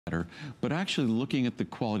better, but actually looking at the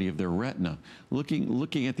quality of their retina,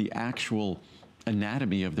 looking at the actual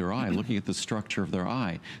anatomy of their eye, looking at the structure of their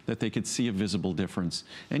eye, that they could see a visible difference.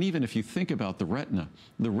 And even if you think about the retina,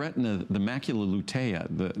 the macula lutea,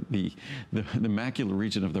 the macular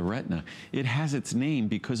region of the retina, it has its name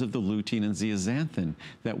because of the lutein and zeaxanthin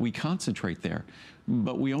that we concentrate there.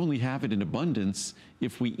 But we only have it in abundance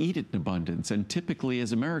if we eat it in abundance. And typically,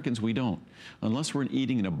 as Americans, we don't. Unless we're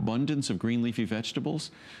eating an abundance of green leafy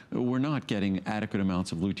vegetables, we're not getting adequate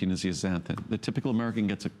amounts of lutein and zeaxanthin. The typical American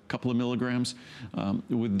gets a couple of milligrams.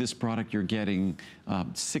 With this product, you're getting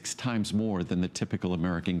 6 times more than the typical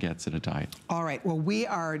American gets in a diet. All right, well, we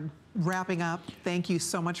are wrapping up. Thank you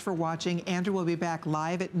so much for watching. Andrew will be back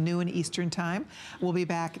live at noon Eastern time. We'll be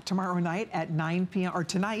back tomorrow night at 9 p.m. or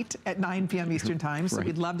tonight at 9 p.m. Eastern time. So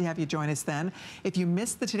we'd love to have you join us then. If you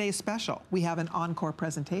missed the Today's Special, we have an encore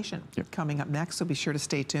presentation coming up next, so be sure to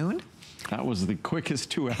stay tuned. That was the quickest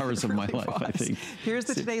 2 hours of my life, I think. Here's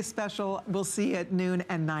the Today's Special. We'll see you at noon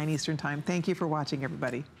and 9 Eastern time. Thank you for watching,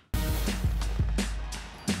 everybody.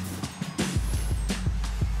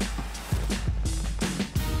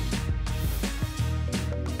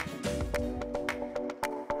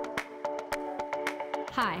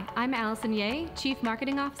 Hi, I'm Allison Ye, Chief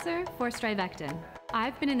Marketing Officer for StriVectin.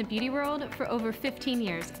 I've been in the beauty world for over 15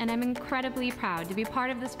 years, and I'm incredibly proud to be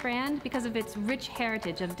part of this brand because of its rich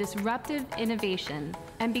heritage of disruptive innovation,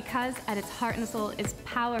 and because at its heart and soul is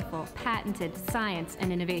powerful, patented science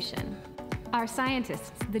and innovation. Our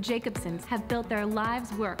scientists, the Jacobsons, have built their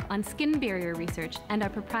lives' work on skin barrier research and our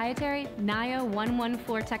proprietary NIO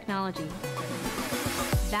 114 technology.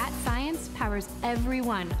 That science powers every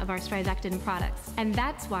one of our StriVectin products. And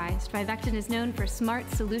that's why StriVectin is known for smart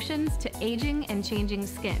solutions to aging and changing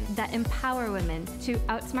skin that empower women to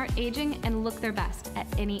outsmart aging and look their best at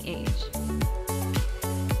any age.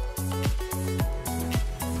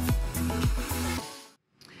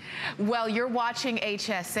 Well, you're watching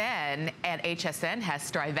HSN, and HSN has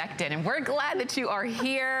StriVectin, and we're glad that you are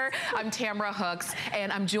here. I'm Tamara Hooks,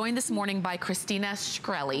 and I'm joined this morning by Christina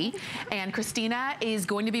Shkreli, and Christina is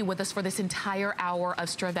going to be with us for this entire hour of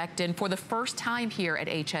StriVectin for the first time here at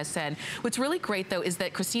HSN. What's really great, though, is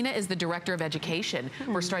that Christina is the Director of Education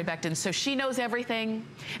for StriVectin, so she knows everything,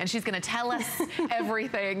 and she's going to tell us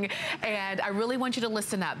everything, and I really want you to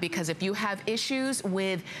listen up, because if you have issues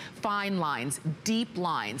with fine lines, deep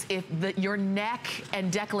lines, if your neck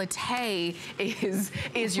and décolleté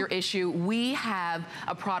is your issue, we have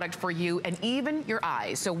a product for you, and even your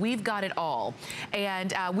eyes. So we've got it all.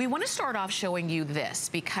 And we want to start off showing you this,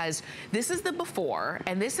 because this is the before,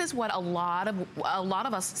 and this is what a lot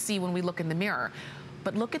of us see when we look in the mirror.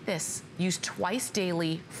 But look at this, used twice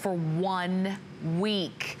daily for 1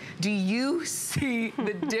 week. Do you see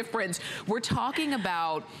the difference? We're talking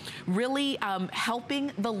about really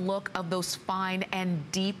helping the look of those fine and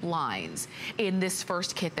deep lines in this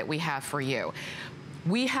first kit that we have for you.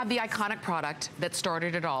 We have the iconic product that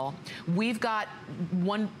started it all. We've got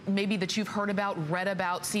one maybe that you've heard about, read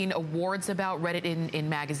about, seen awards about, read it in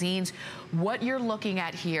magazines. What you're looking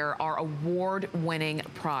at here are award-winning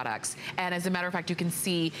products. And as a matter of fact, you can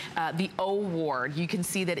see the O award. You can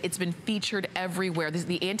see that it's been featured everywhere. This is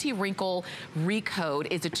the Anti-Wrinkle Recode.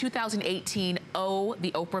 It's a 2018 O, the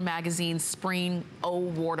Oprah Magazine Spring O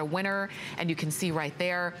Award winner. And you can see right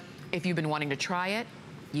there, if you've been wanting to try it,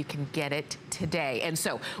 you can get it today. And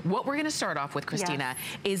so what we're gonna start off with, Christina,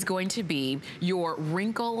 is going to be your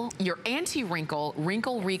anti-wrinkle,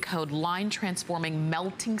 Wrinkle Recode Line Transforming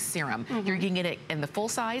Melting Serum. You're gonna get it in the full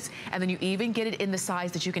size, and then you even get it in the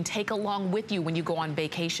size that you can take along with you when you go on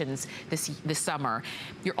vacations this summer.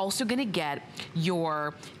 You're also gonna get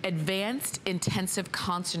your Advanced Intensive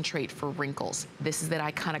Concentrate for wrinkles. This is that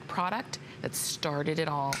iconic product that started it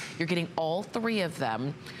all. You're getting all 3 of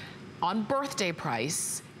them on birthday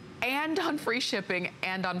price, and on free shipping,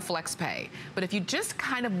 and on flex pay. But if you just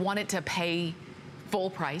kind of wanted to pay full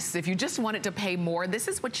price, if you just wanted to pay more, this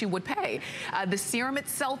is what you would pay. The serum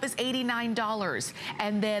itself is $89,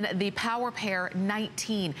 and then the Power Pair,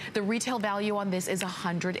 $19. The retail value on this is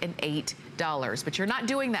 $108, but you're not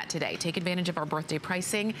doing that today. Take advantage of our birthday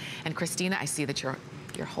pricing. And Christina, I see that you're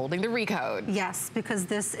holding the Recode. Yes, because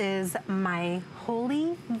this is my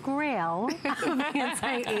holy grail of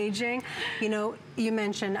anti-aging. You know, you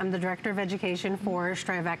mentioned I'm the Director of Education for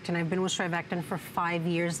StriVectin. I've been with StriVectin for 5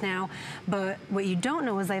 years now, but what you don't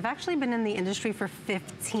know is I've actually been in the industry for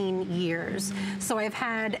 15 years. So I've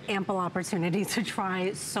had ample opportunity to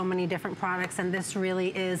try so many different products, and this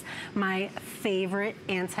really is my favorite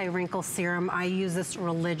anti-wrinkle serum. I use this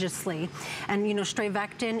religiously. And you know,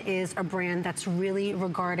 StriVectin is a brand that's really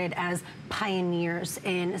regarded as pioneers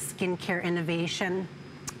in skincare innovation.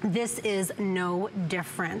 This is no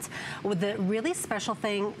different. The really special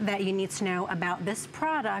thing that you need to know about this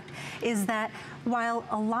product is that while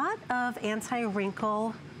a lot of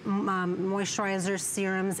anti-wrinkle moisturizers,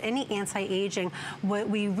 serums, any anti-aging, what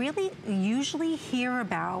we really usually hear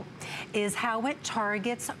about is how it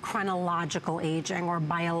targets chronological aging or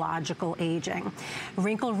biological aging.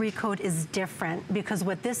 Wrinkle Recode is different because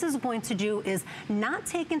what this is going to do is not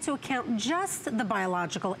take into account just the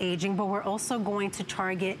biological aging, but we're also going to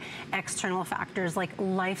target external factors like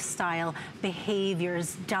lifestyle,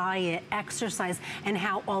 behaviors, diet, exercise, and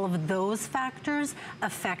how all of those factors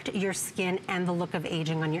affect your skin and the look of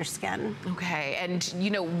aging on your skin. Okay, and you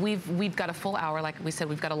know, we've got a full hour, like we said,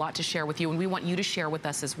 we've got a lot to share with you, and we want you to share with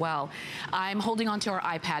us as well. I'm holding onto our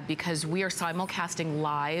iPad because we are simulcasting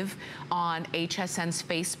live on HSN's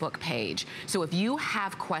Facebook page. So if you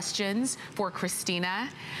have questions for Christina,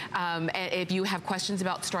 if you have questions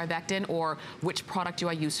about StriVectin or which product do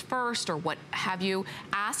I use first or what have you,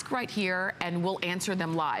 ask right here and we'll answer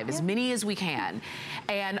them live, as many as we can.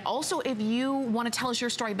 And also, if you want to tell us your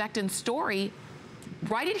StriVectin story,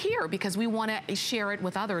 write it here because we want to share it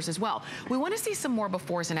with others as well. We want to see some more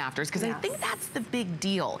befores and afters because I think that's the big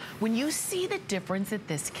deal. When you see the difference that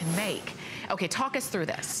this can make. Okay, talk us through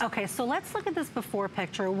this. Okay, so let's look at this before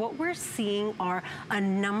picture. What we're seeing are a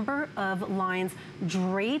number of lines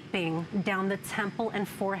draping down the temple and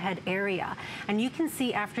forehead area. And you can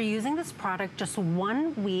see after using this product just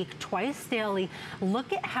 1 week, twice daily,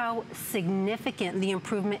 look at how significant the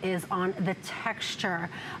improvement is on the texture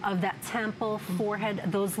of that temple, forehead.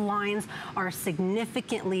 Those lines are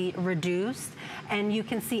significantly reduced. And you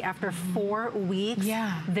can see after 4 weeks,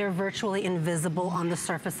 they're virtually invisible on the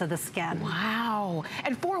surface of the skin. Wow.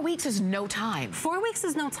 And 4 weeks is no time. 4 weeks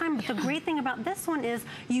is no time, but the great thing about this one is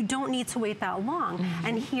you don't need to wait that long.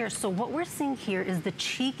 And here, so what we're seeing here is the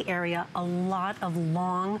cheek area, a lot of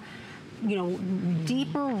long, you know,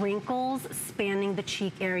 deeper wrinkles spanning the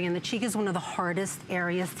cheek area. And the cheek is one of the hardest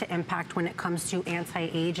areas to impact when it comes to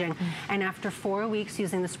anti-aging. And after 4 weeks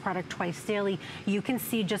using this product twice daily, you can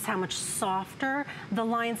see just how much softer the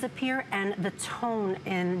lines appear and the tone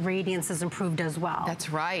and radiance is improved as well.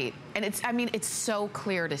 That's right. And it's, I mean, it's so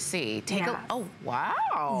clear to see. Take a, oh,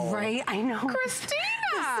 wow. Right, I know. Christina!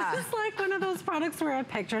 This is like one of those products where a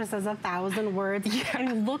picture says 1,000 words.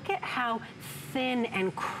 And look at how thin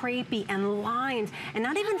and crepey and lines, and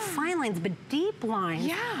not even fine lines, but deep lines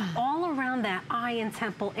all around that eye and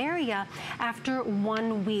temple area after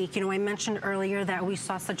 1 week. You know, I mentioned earlier that we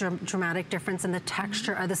saw such a dramatic difference in the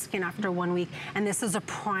texture of the skin after 1 week, and this is a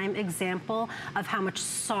prime example of how much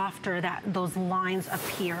softer that those lines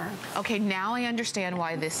appear. Okay, now I understand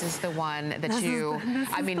why this is the one that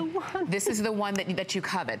this is the one that you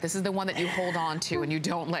covet. This is the one that you hold on to and you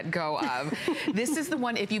don't let go of. This is the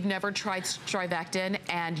one, if you've never tried StriVectin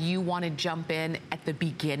and you want to jump in at the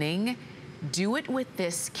beginning, do it with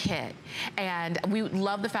this kit. And we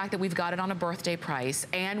love the fact that we've got it on a birthday price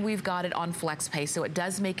and we've got it on FlexPay, so it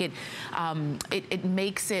does make it, it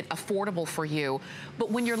makes it affordable for you.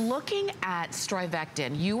 But when you're looking at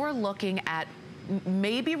StriVectin, you are looking at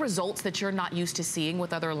maybe results that you're not used to seeing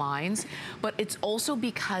with other lines, but it's also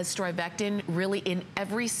because StriVectin really in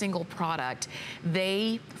every single product,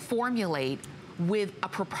 they formulate with a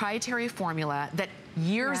proprietary formula that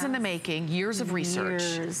years in the making, years of research.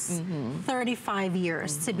 35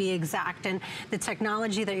 years to be exact. And the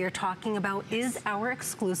technology that you're talking about is our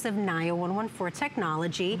exclusive NIO 114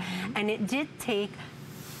 technology. And it did take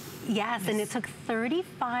and it took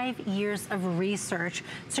 35 years of research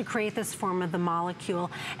to create this form of the molecule.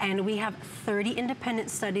 And we have 30 independent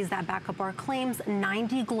studies that back up our claims,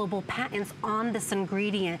 90 global patents on this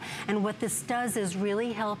ingredient. And what this does is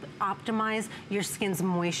really help optimize your skin's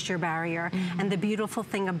moisture barrier. And the beautiful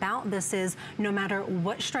thing about this is no matter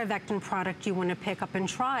what StriVectin product you want to pick up and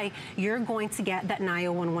try, you're going to get that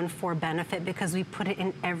NIO 114 benefit because we put it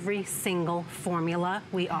in every single formula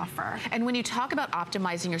we offer. And when you talk about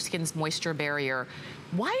optimizing your skin's moisture barrier,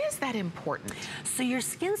 why is that important? So your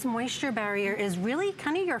skin's moisture barrier is really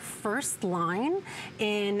kind of your first line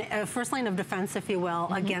in first line of defense, if you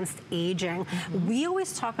will, against aging. We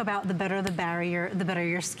always talk about the better the barrier, the better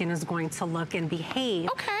your skin is going to look and behave.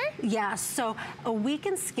 Okay. Yeah, so a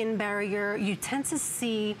weakened skin barrier, you tend to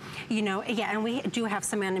see, you know, and we do have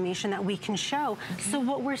some animation that we can show. So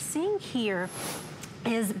what we're seeing here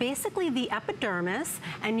is basically the epidermis,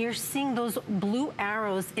 and you're seeing those blue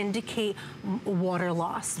arrows indicate water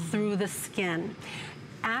loss through the skin.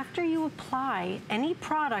 after you apply any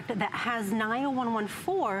product that has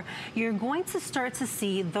NIA-114, you're going to start to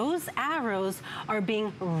see those arrows are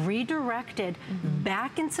being redirected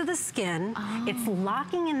back into the skin. It's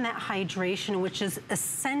locking in that hydration, which is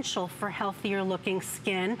essential for healthier looking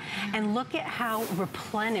skin. And look at how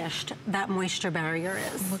replenished that moisture barrier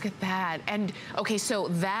is. Look at that. And okay, so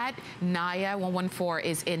that NIA-114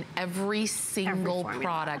 is in every single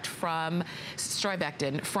product from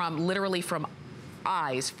StriVectin, literally from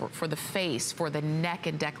eyes, for the face, for the neck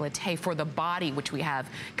and décolleté, for the body, which we have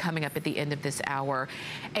coming up at the end of this hour.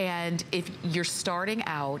 And if you're starting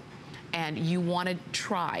out and you want to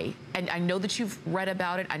try, and I know that you've read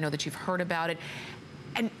about it, I know that you've heard about it,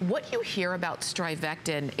 and what you hear about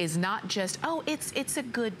StriVectin is not just, oh, it's a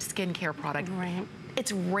good skincare product. Right.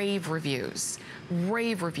 It's rave reviews,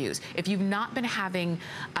 rave reviews. If you've not been having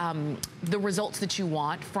the results that you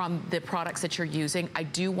want from the products that you're using, I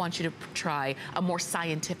do want you to try a more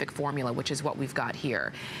scientific formula, which is what we've got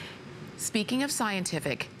here. Speaking of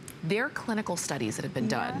scientific, there are clinical studies that have been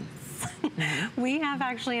done. We have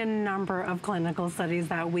actually a number of clinical studies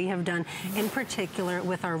that we have done, in particular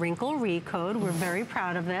with our wrinkle recode. We're very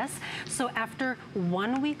proud of this. So after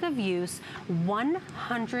 1 week of use,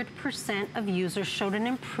 100% of users showed an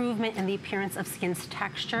improvement in the appearance of skin's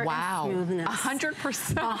texture and smoothness.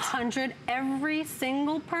 100%? 100, every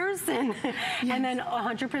single person. Yes. And then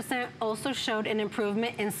 100% also showed an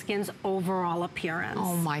improvement in skin's overall appearance.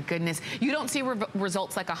 Oh my goodness. You don't see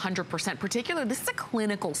results like 100%, particularly, this is a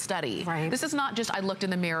clinical study. Right. This is not just I looked in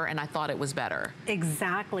the mirror and I thought it was better.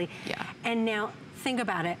 Exactly. Yeah. And now think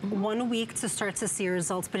about it, 1 week to start to see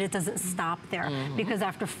results, but it doesn't stop there, because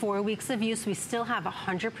after 4 weeks of use, we still have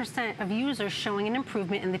 100% of users showing an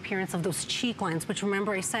improvement in the appearance of those cheek lines, which,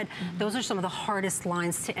 remember I said, those are some of the hardest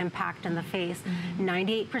lines to impact in the face.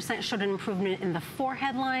 98% showed an improvement in the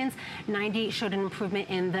forehead lines, 98% showed an improvement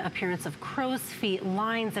in the appearance of crow's feet,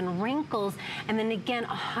 lines, and wrinkles, and then again,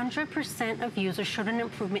 100% of users showed an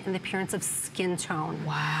improvement in the appearance of skin tone.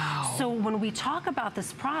 Wow. So when we talk about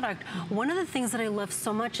this product, one of the things that I love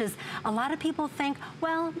so much is a lot of people think,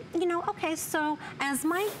 well, you know, okay, so as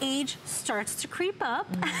my age starts to creep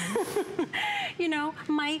up, you know,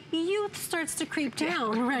 my youth starts to creep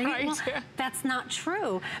down, right? Well, that's not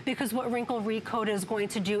true, because what Wrinkle Recode is going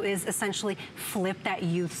to do is essentially flip that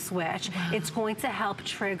youth switch. It's going to help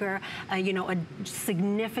trigger, you know, a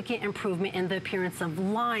significant improvement in the appearance of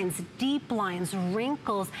lines, deep lines,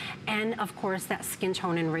 wrinkles, and of course that skin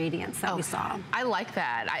tone and radiance that we saw. I like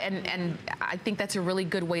that, and I think that's a really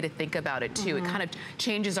good way to think about it too. It kind of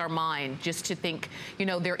changes our mind just to think, you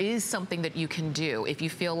know, there is something that you can do. If you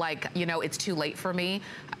feel like, you know, it's too late for me,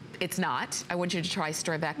 it's not. I want you to try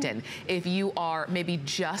StriVectin. If you are maybe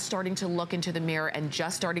just starting to look into the mirror and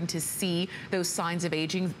just starting to see those signs of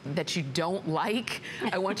aging that you don't like,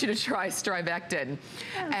 I want you to try StriVectin.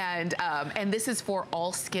 And this is for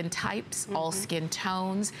all skin types, all skin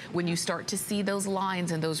tones. When you start to see those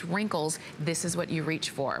lines and those wrinkles, this is what you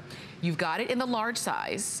reach for. You've got it in the large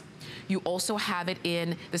size. You also have it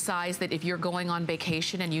in the size that if you're going on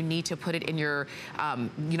vacation and you need to put it in your,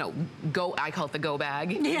 you know, I call it the go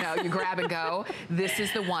bag, you know, you grab and go. This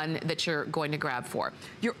is the one that you're going to grab for.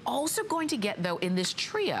 You're also going to get, though, in this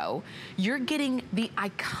trio, you're getting the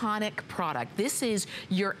iconic product. This is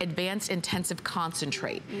your Advanced Intensive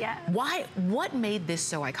Concentrate. Yes. Why, what made this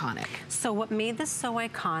so iconic? So what made this so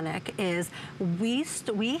iconic is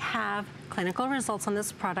we have clinical results on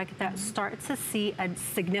this product that start to see a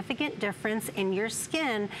significant difference in your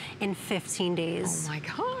skin in 15 days. Oh my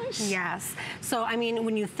gosh. Yes. So, I mean,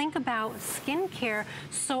 when you think about skincare,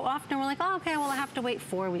 so often we're like, oh, okay, well, I have to wait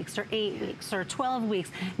 4 weeks or 8 weeks or 12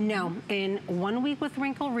 weeks. No, in 1 week with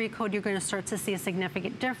Wrinkle Recode, you're going to start to see a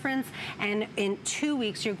significant difference. And in 2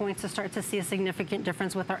 weeks, you're going to start to see a significant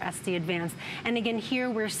difference with our SD Advanced. And again, here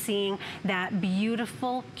we're seeing that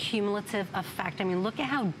beautiful cumulative effect. I mean, look at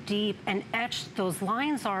how deep and etched those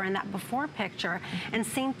lines are in that before picture. And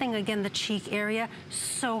same thing again, the cheek area,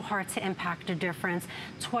 so hard to impact a difference.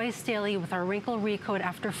 Twice daily with our Wrinkle Recode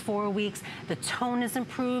after 4 weeks, the tone is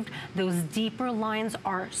improved, those deeper lines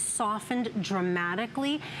are softened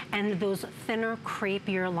dramatically, and those thinner,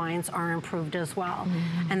 crepier lines are improved as well.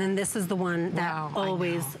 And then this is the one that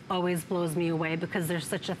always blows me away, because there's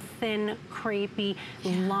such a thin, crepey,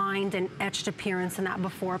 lined and etched appearance in that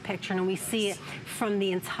before picture, and we see it from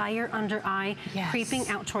the entire under eye creeping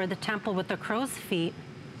out toward the temple with the crow's feet.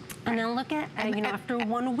 And then look at, you know, after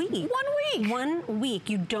 1 week. 1 week. 1 week.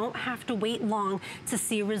 You don't have to wait long to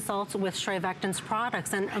see results with StriVectin's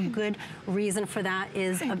products. And a good reason for that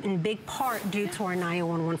is in big part due to our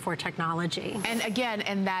NIA-114 technology. And again,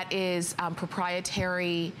 and that is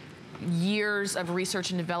proprietary years of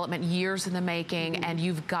research and development, years in the making, and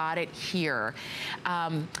you've got it here.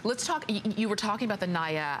 Let's talk, you were talking about the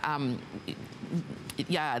Naya,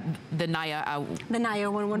 the Naya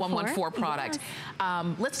 114 product.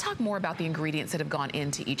 Yes. Let's talk more about the ingredients that have gone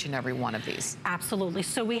into each and every one of these. Absolutely.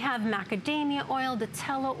 So we have macadamia oil,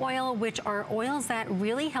 Nutella oil, which are oils that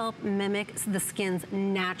really help mimic the skin's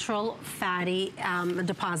natural fatty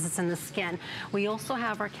deposits in the skin. We also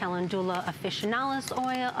have our Calendula officinalis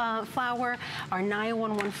oil flour, our Naya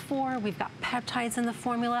 114. We've got peptides in the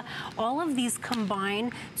formula. All of these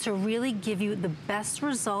combine to really give you the best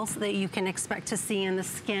results that you can expect to see in the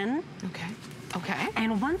skin. Okay. Okay.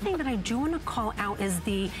 And one thing that I do want to call out is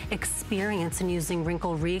the experience in using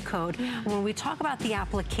Wrinkle Recode. When we talk about the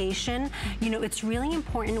application, you know, it's really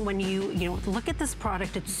important when you look at this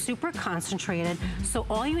product, it's super concentrated. So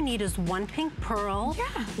all you need is one pink pearl,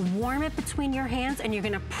 warm it between your hands, and you're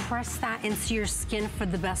going to press that into your skin for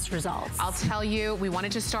the best results. I'll tell you, we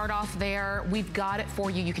wanted to start off there. We've got it for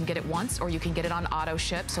you. You can get it once or you can get it on auto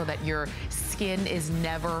ship so that your skin is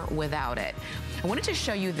never without it. I wanted to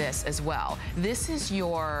show you this as well. This is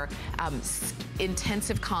your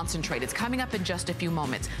intensive concentrate. It's coming up in just a few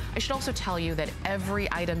moments. I should also tell you that every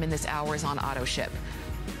item in this hour is on auto ship.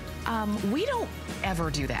 We don't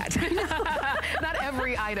ever do that. Not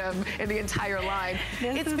every item in the entire line.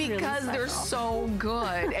 It's because they're so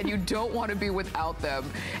good and you don't want to be without them.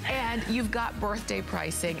 And you've got birthday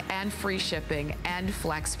pricing and free shipping and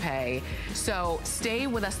flex pay. So stay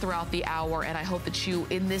with us throughout the hour, and I hope that you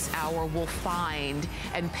in this hour will find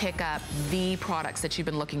and pick up the products that you've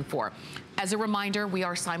been looking for. As a reminder, we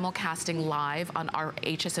are simulcasting live on our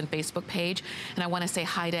HSN Facebook page. And I want to say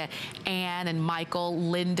hi to Ann and Michael,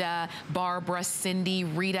 Linda, Barbara, Cindy,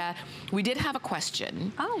 Rita. We did have a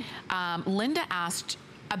question. Linda asked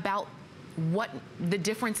about what the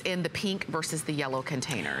difference in the pink versus the yellow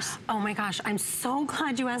containers. Oh my gosh, I'm so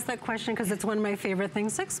glad you asked that question because it's one of my favorite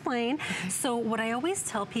things to explain. So what I always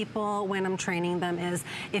tell people when I'm training them is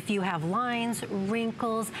if you have lines,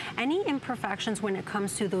 wrinkles, any imperfections when it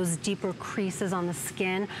comes to those deeper creases on the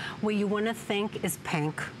skin, what you want to think is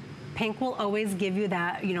pink. Pink will always give you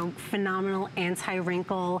that, you know, phenomenal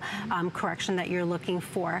anti-wrinkle correction that you're looking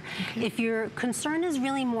for. If your concern is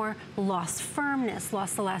really more lost firmness,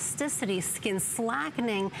 lost elasticity, skin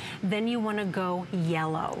slackening, then you want to go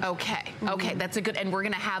yellow. Okay, okay, that's a good, and we're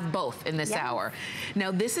going to have both in this hour. Now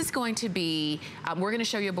this is going to be, we're going to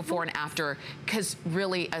show you a before and after, because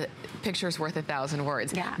really a picture is worth 1,000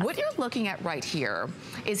 words. What you're looking at right here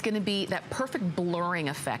is going to be that perfect blurring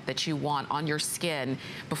effect that you want on your skin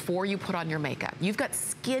before you put on your makeup. You've got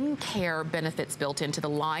skincare benefits built into the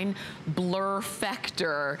Line Blur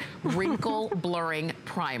Factor Wrinkle Blurring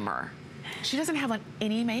Primer. She doesn't have on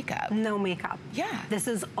any makeup. No makeup. Yeah. This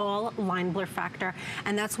is all Line Blur Factor,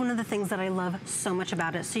 and that's one of the things that I love so much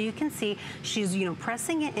about it. So you can see she's, you know,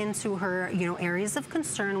 pressing it into her, you know, areas of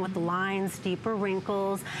concern with the lines, deeper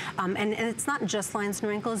wrinkles, and it's not just lines and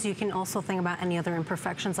wrinkles. You can also think about any other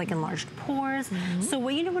imperfections like enlarged pores. So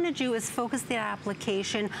what you want to do is focus the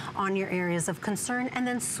application on your areas of concern and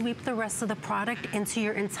then sweep the rest of the product into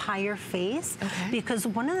your entire face. Because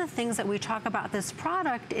one of the things that we talk about this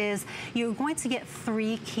product is you're going to get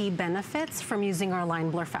 3 key benefits from using our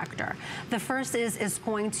Line Blur Factor. The first is it's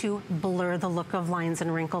going to blur the look of lines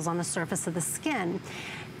and wrinkles on the surface of the skin.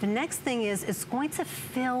 The next thing is it's going to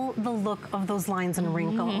fill the look of those lines and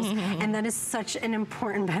wrinkles. And that is such an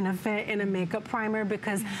important benefit in a makeup primer,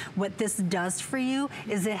 because what this does for you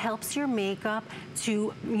is it helps your makeup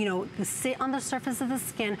to, you know, sit on the surface of the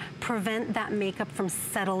skin, prevent that makeup from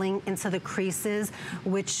settling into the creases,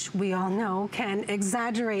 which we all know can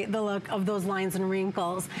exaggerate the look of those lines and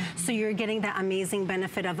wrinkles. So you're getting that amazing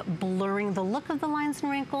benefit of blurring the look of the lines and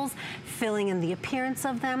wrinkles, filling in the appearance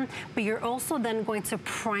of them, but you're also then going to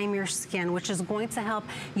prime your skin, which is going to help,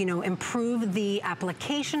 you know, improve the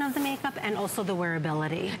application of the makeup and also the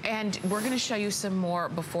wearability. And we're going to show you some more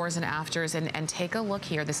befores and afters, and take a look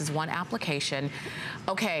here. This is one application.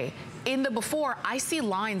 Okay. In the before, I see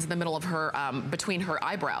lines in the middle of her, between her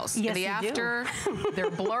eyebrows. Yes, in the after, they're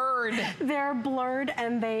blurred. They're blurred,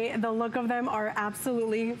 and the look of them are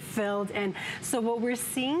absolutely filled in. So what we're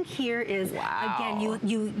seeing here is, again,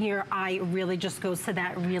 your eye really just goes to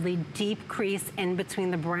that really deep crease in between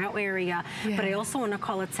the brow area. But I also want to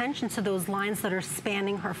call attention to those lines that are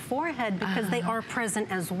spanning her forehead, because they are present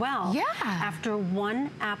as well. After one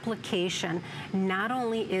application, not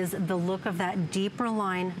only is the look of that deeper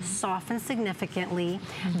line softer soften significantly.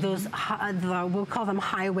 Those, we'll call them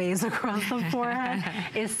highways across the forehead,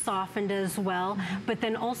 is softened as well. But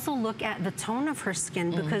then also look at the tone of her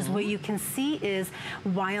skin, because what you can see is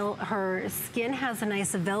while her skin has a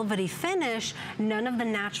nice velvety finish, none of the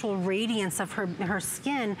natural radiance of her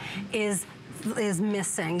skin is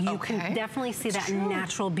missing. You can definitely see that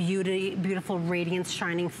natural beautiful radiance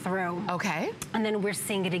shining through. Okay. And then we're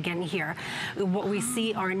seeing it again here. What we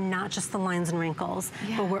see are not just the lines and wrinkles,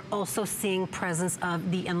 but we're also seeing presence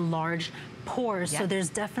of the enlarged pores. So there's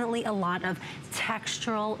definitely a lot of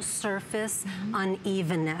textural surface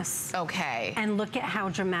unevenness. Okay. And look at how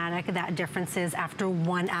dramatic that difference is after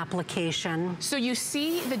one application. So you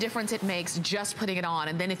see the difference it makes just putting it on,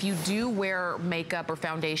 and then if you do wear makeup or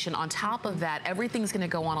foundation on top of that, everything's gonna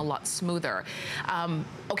go on a lot smoother.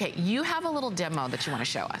 Okay, you have a little demo that you wanna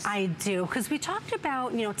show us. I do, because we talked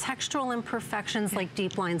about, you know, textural imperfections like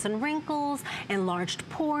deep lines and wrinkles, enlarged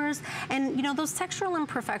pores, and you know, those textural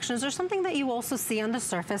imperfections are something that you also see on the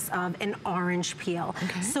surface of an orange peel.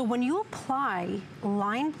 So when you apply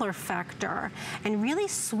line blur factor and really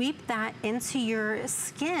sweep that into your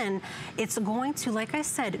skin, it's going to, like I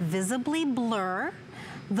said, visibly blur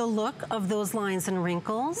the look of those lines and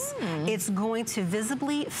wrinkles. It's going to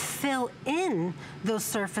visibly fill in those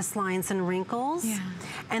surface lines and wrinkles.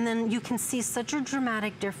 And then you can see such a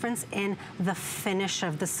dramatic difference in the finish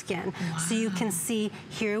of the skin. So you can see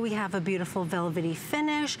here we have a beautiful velvety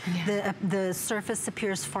finish. The surface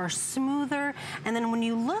appears far smoother. And then when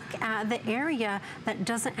you look at the area that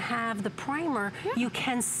doesn't have the primer, you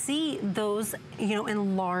can see those, you know,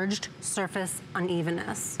 enlarged surface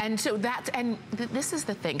unevenness. And so that's, and this is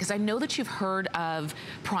the thing, because I know that you've heard of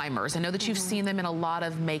primers. I know that you've seen them in a lot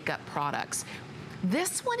of makeup products.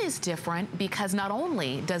 This one is different because not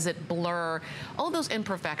only does it blur all those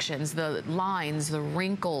imperfections, the lines, the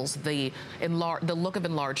wrinkles, the look of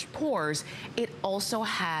enlarged pores, it also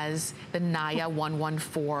has the Naya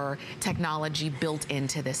 114 technology built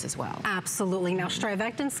into this as well. Absolutely. Now,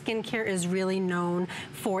 StriVectin skincare is really known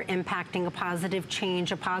for impacting a positive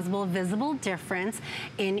change, a possible visible difference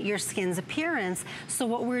in your skin's appearance. So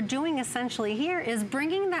what we're doing essentially here is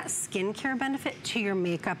bringing that skincare benefit to your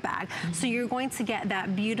makeup bag. So you're going to get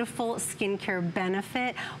that beautiful skincare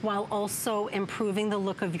benefit while also improving the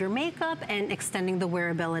look of your makeup and extending the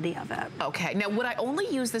wearability of it. Okay, now would I only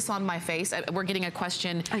use this on my face? We're getting a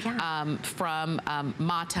question from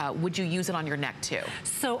Mata. Would you use it on your neck too?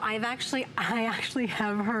 So I actually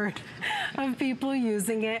have heard of people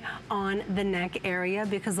using it on the neck area,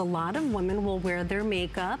 because a lot of women will wear their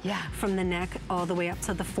makeup from the neck all the way up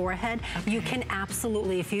to the forehead. You can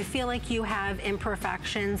absolutely, if you feel like you have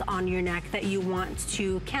imperfections on your neck that you want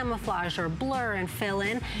to camouflage or blur and fill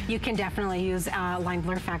in, you can definitely use line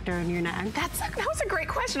blur factor in your neck. That was a great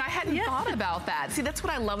question. I hadn't thought about that. See, that's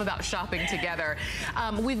what I love about shopping together.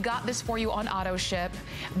 We've got this for you on auto ship.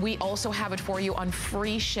 We also have it for you on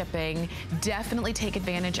free shipping. Definitely take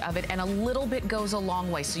advantage of it, and a little bit goes a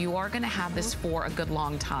long way. So you are going to have this for a good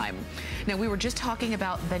long time. Now, we were just talking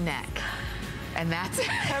about the neck. And that's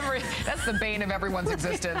the bane of everyone's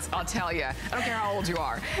existence, I'll tell you. I don't care how old you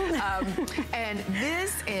are. And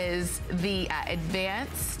this is the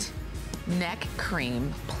Advanced Neck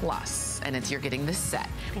Cream Plus, and you're getting this set.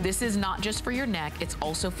 This is not just for your neck, it's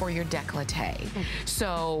also for your décolleté.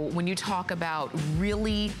 So when you talk about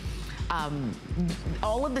really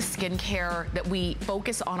all of the skincare that we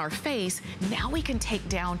focus on our face, now we can take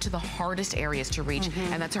down to the hardest areas to reach,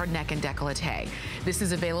 and that's our neck and décolleté. This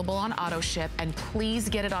is available on auto ship, and please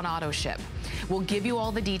get it on auto ship. We'll give you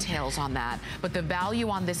all the details on that, but the value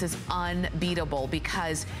on this is unbeatable,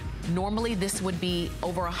 because normally this would be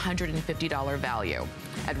over $150 value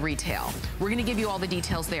at retail. We're gonna give you all the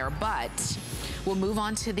details there, but we'll move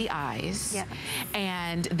on to the eyes.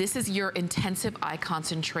 And this is your intensive eye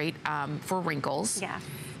concentrate for wrinkles.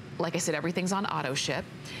 Like I said, everything's on auto ship.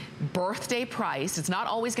 Birthday price. It's not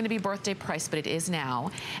always going to be birthday price, but it is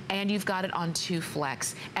now. And you've got it on 2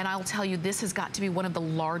 flex. And I'll tell you, this has got to be one of the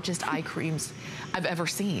largest eye creams I've ever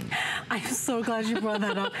seen. I'm so glad you brought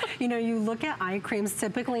that up. You know, you look at eye creams,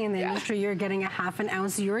 typically in the industry, you're getting a half an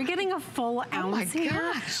ounce. You're getting a full ounce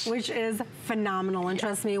here, which is phenomenal. And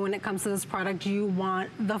trust me, when it comes to this product, you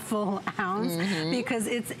want the full ounce, because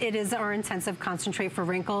it is our intensive concentrate for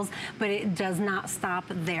wrinkles, but it does not stop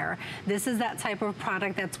there. This is that type of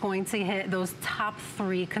product that's going to hit those top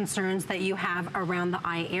 3 concerns that you have around the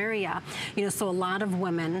eye area. You know, so a lot of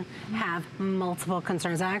women have multiple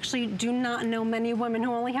concerns. I actually do not know many women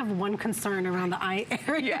who only have one concern around the eye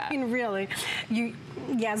area. I mean, really.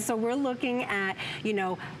 So we're looking at, you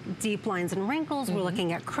know, deep lines and wrinkles. We're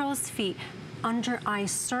looking at crow's feet, under eye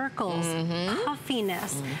circles,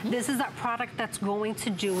 puffiness. This is that product that's going to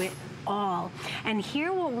do it all. And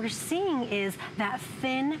here what we're seeing is that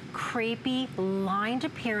thin, crepey, lined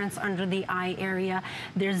appearance under the eye area.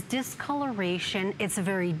 There's discoloration. It's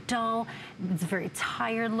very dull. It's very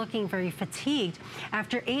tired looking, very fatigued.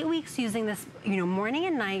 After 8 weeks using this, morning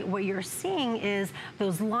and night, what you're seeing is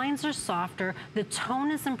those lines are softer, the tone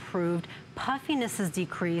is improved, puffiness is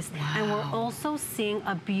decreased, and we're also seeing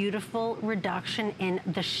a beautiful reduction in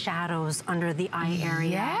the shadows under the eye area.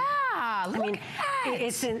 Yeah. I mean,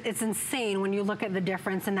 it's insane when you look at the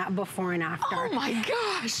difference in that before and after. Oh my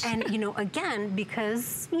gosh. And again,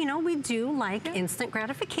 because we do like instant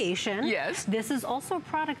gratification. Yes. This is also a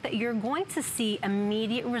product that you're going to see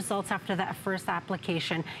immediate results after that first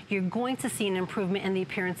application. You're going to see an improvement in the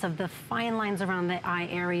appearance of the fine lines around the eye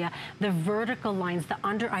area, the vertical lines, the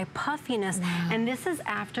under eye puffiness. Wow. And this is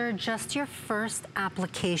after just your first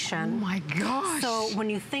application. Oh my gosh. So when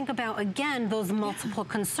you think about, again, those multiple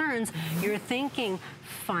concerns, you're thinking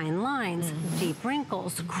fine lines, deep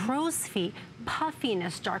wrinkles, crow's feet,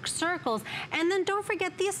 puffiness, dark circles, and then don't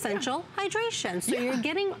forget the essential hydration. So you're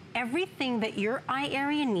getting everything that your eye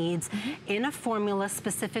area needs in a formula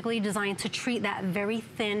specifically designed to treat that very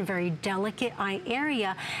thin, very delicate eye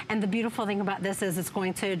area. And the beautiful thing about this is it's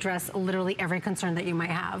going to address literally every concern that you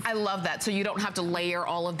might have. I love that. So you don't have to layer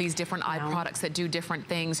all of these different eye products that do different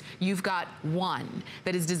things. You've got one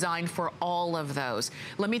that is designed for all of those.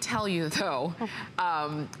 Let me tell you though,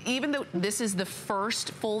 even though this is the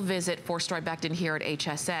first full visit for StriVectin here at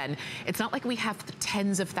HSN, it's not like we have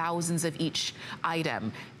tens of thousands of each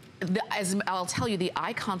item. As I'll tell you, the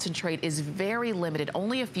eye concentrate is very limited,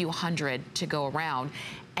 only a few hundred to go around.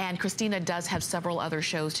 And Christina does have several other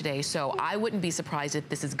shows today, so I wouldn't be surprised if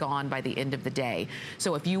this is gone by the end of the day.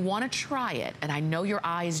 So if you want to try it, and I know your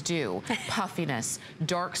eyes do, puffiness,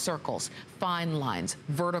 dark circles, fine lines,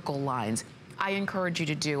 vertical lines, I encourage you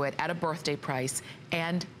to do it at a birthday price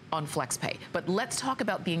and on FlexPay. But let's talk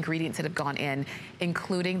about the ingredients that have gone in,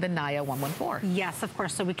 including the Naya 114. Yes, of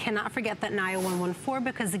course. So we cannot forget that Naya 114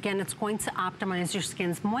 because, again, it's going to optimize your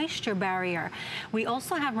skin's moisture barrier. We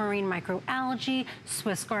also have marine microalgae,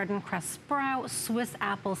 Swiss garden cress sprout, Swiss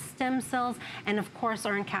apple stem cells, and, of course,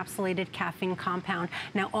 our encapsulated caffeine compound.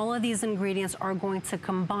 Now, all of these ingredients are going to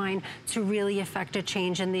combine to really affect a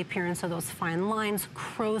change in the appearance of those fine lines,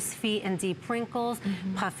 crow's feet and deep wrinkles,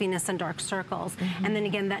 puffiness and dark circles. And then,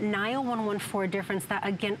 again, that Naya 114 difference that,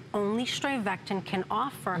 again, only StriVectin can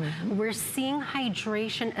offer. We're seeing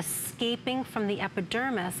hydration escaping from the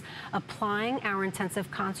epidermis, applying our intensive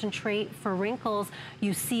concentrate for wrinkles.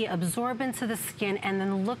 You see absorb into the skin, and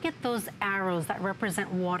then look at those arrows that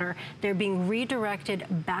represent water. They're being redirected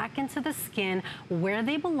back into the skin where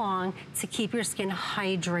they belong to keep your skin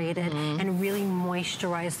hydrated and really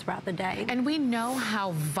moisturized throughout the day. And we know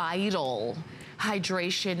how vital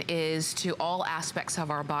hydration is to all aspects of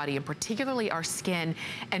our body, and particularly our skin.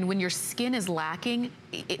 And when your skin is lacking,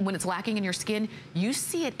 when it's lacking in your skin, you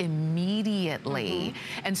see it immediately.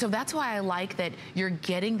 And so that's why I like that you're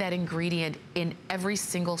getting that ingredient in every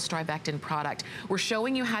single StriVectin product. We're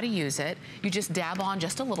showing you how to use it. You just dab on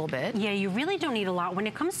just a little bit. Yeah, you really don't need a lot. When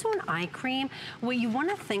it comes to an eye cream, what you want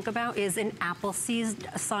to think about is an apple-sized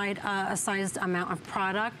amount of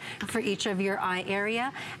product for each of your eye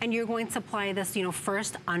area. And you're going to apply this,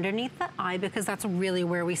 first underneath the eye, because that's really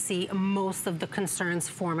where we see most of the concerns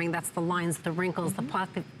forming. That's the lines, the wrinkles, the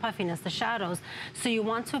puffiness, the shadows. So you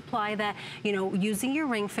want to apply that, using your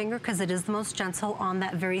ring finger, because it is the most gentle on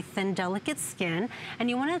that very thin, delicate skin. And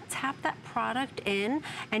you want to tap that product in,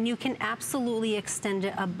 and you can absolutely extend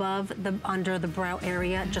it above under the brow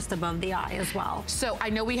area, just above the eye as well. So I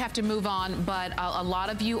know we have to move on, but a lot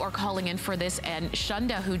of you are calling in for this, and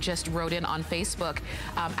Shunda, who just wrote in on Facebook,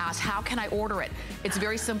 asked, how can I order it? It's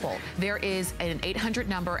very simple. There is an 800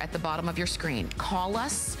 number at the bottom of your screen. Call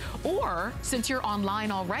us, or since you're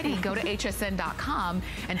online already, go to hsn.com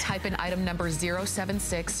and type in item number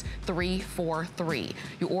 076343.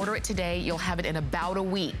 You order it today, you'll have it in about a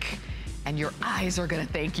week, and your eyes are gonna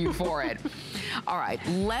thank you for it. All right,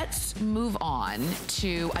 let's move on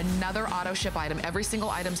to another auto ship item. Every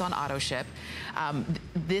single item's on auto ship.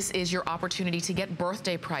 This is your opportunity to get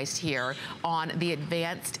birthday priced here on the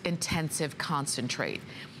Advanced Intensive Concentrate.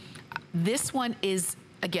 This one is,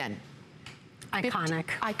 again, iconic.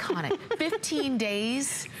 15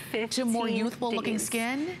 days to more youthful looking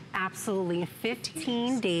skin? absolutely.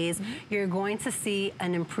 15 days, you're going to see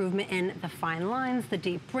an improvement in the fine lines, the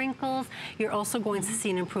deep wrinkles. You're also going to see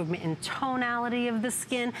an improvement in tonality of the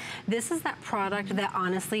skin. This is that product that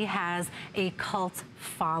honestly has a cult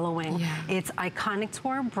following. Yeah. It's iconic to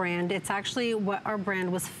our brand. It's actually what our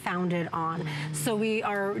brand was founded on. So we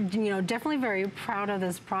are, you know, definitely very proud of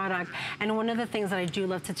this product. And one of the things that I do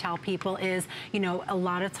love to tell people is, you know, a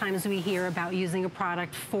lot of times we hear about using a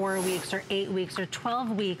product 4 weeks or 8 weeks or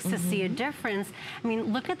 12 weeks to see a difference. I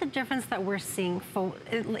mean, look at the difference that we're seeing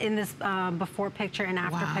in this before picture and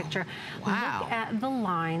after picture. Wow. Look at the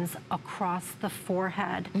lines across the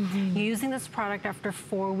forehead. Using this product after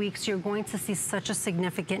 4 weeks, you're going to see such a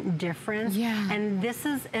significant difference. Yeah. And this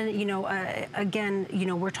is, you know, again, you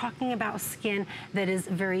know, we're talking about skin that is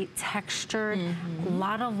very textured, a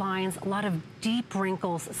lot of lines, a lot of deep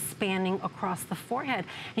wrinkles spanning across the forehead.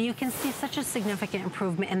 And you can see such a significant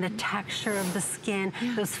improvement in the texture of the skin.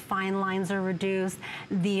 Those fine lines are reduced.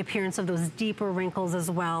 The appearance of those deeper wrinkles as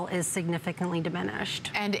well is significantly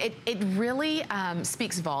diminished. And it really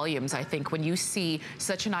speaks volumes, I think, when you see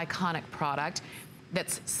such an iconic product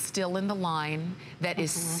that's still in the line, that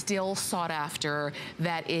is still sought after,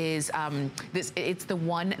 that is, it's the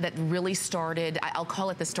one that really started, I'll call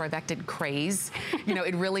it the StriVectin craze. You know,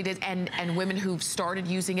 it really did, and women who've started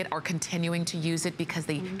using it are continuing to use it because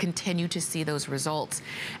they continue to see those results.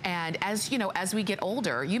 And as, you know, as we get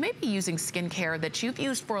older, you may be using skincare that you've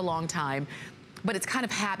used for a long time, but it's kind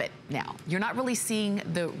of habit now. You're not really seeing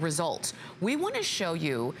the results. We want to show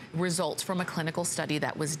you results from a clinical study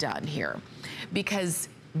that was done here. Because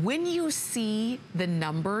when you see the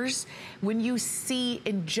numbers, when you see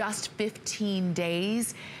in just 15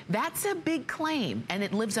 days, that's a big claim, and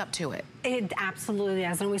it lives up to it. It absolutely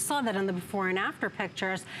is, and we saw that in the before and after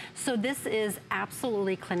pictures. So this is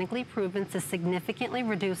absolutely clinically proven to significantly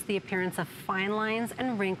reduce the appearance of fine lines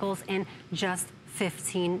and wrinkles in just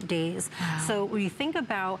 15 days. Wow. So when you think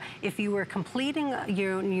about if you were completing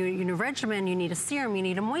your regimen, you need a serum, you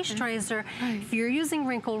need a moisturizer. If you're using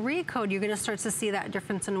Wrinkle Recode, you're going to start to see that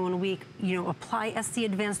difference in 1 week. You know, apply SC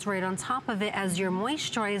Advanced right on top of it as your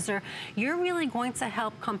moisturizer. You're really going to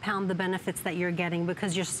help compound the benefits that you're getting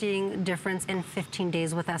because you're seeing difference in 15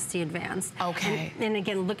 days with SC Advanced. Okay. And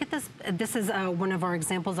again, look at this. This is one of our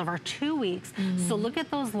examples of our 2 weeks. So look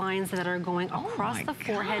at those lines that are going across the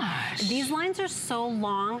forehead. These lines are so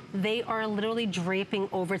long, they are literally draping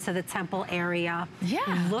over to the temple area.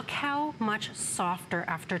 Yeah. Look how much softer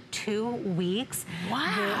after 2 weeks.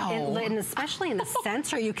 Wow. And especially in the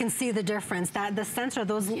center, you can see the difference. That the center,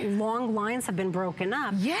 those long lines have been broken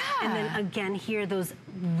up. Yeah. And then again here, those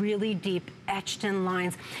really deep etched in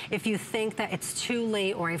lines. If you think that it's too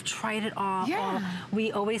late or I've tried it all,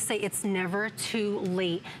 we always say it's never too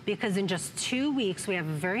late because in just 2 weeks, we have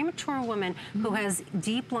a very mature woman who has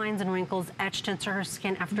deep lines and wrinkles etched into her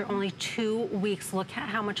skin after only 2 weeks. Look at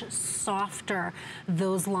how much softer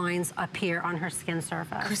those lines appear on her skin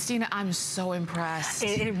surface. Christina, I'm so impressed.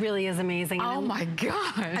 It really is amazing. Oh my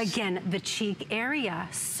gosh. Again, the cheek area,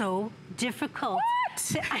 so difficult. What?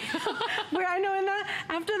 Where I know in that,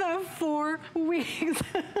 after the 4 weeks.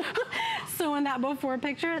 So in that before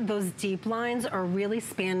picture, those deep lines are really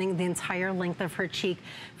spanning the entire length of her cheek.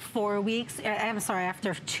 4 weeks, I'm sorry,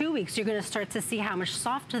 after 2 weeks, you're gonna start to see how much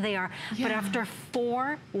softer they are. But after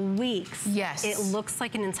 4 weeks, it looks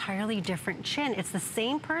like an entirely different chin. It's the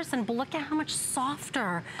same person, but look at how much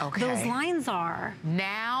softer those lines are.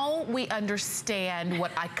 Now we understand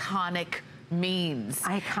what iconic means.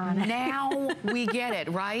 Iconic. Now we get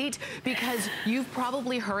it, right? Because you've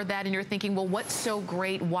probably heard that and you're thinking, well, what's so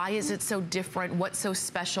great? Why is it so different? What's so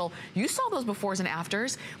special? You saw those befores and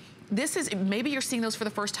afters. This is, maybe you're seeing those for the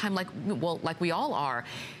first time like, well, like we all are.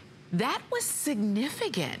 That was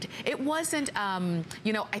significant. It wasn't,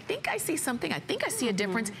 you know, I think I see something, I think I see a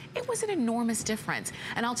difference. It was an enormous difference.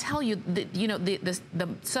 And I'll tell you, you know, the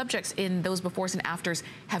subjects in those befores and afters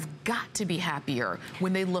have got to be happier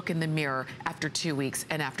when they look in the mirror after 2 weeks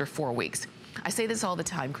and after 4 weeks. I say this all the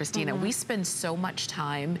time, Christina, we spend so much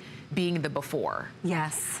time being the before.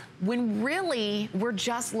 Yes. When really, we're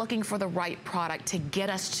just looking for the right product to get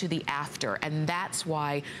us to the after. And that's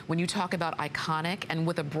why when you talk about iconic, and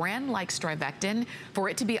with a brand like StriVectin, for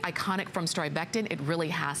it to be iconic from StriVectin, it really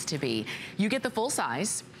has to be. You get the full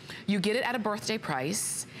size, you get it at a birthday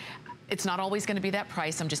price. It's not always gonna be that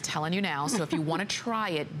price, I'm just telling you now. So if you wanna try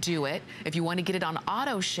it, do it. If you wanna get it on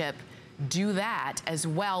auto ship, do that as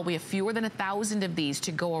well. We have fewer than 1,000 of these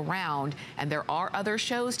to go around, and there are other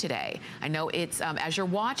shows today. I know it's, as you're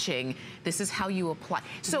watching, this is how you apply.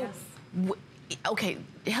 So okay,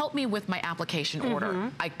 help me with my application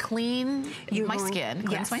order. I clean my skin,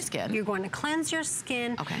 cleanse my skin. You're going to cleanse your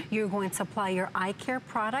skin. Okay. You're going to apply your eye care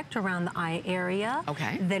product around the eye area.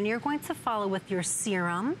 Okay. Then you're going to follow with your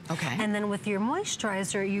serum. Okay. And then with your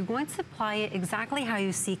moisturizer, you're going to apply it exactly how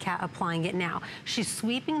you see Kat applying it now. She's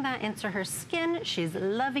sweeping that into her skin. She's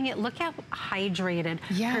loving it. Look how hydrated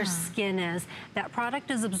her skin is. That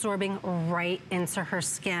product is absorbing right into her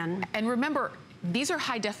skin. And remember, these are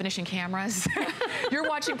high definition cameras. You're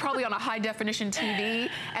watching probably on a high definition TV,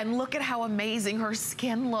 and look at how amazing her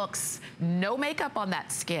skin looks. No makeup on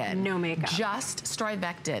that skin. No makeup. Just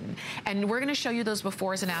StriVectin. And we're gonna show you those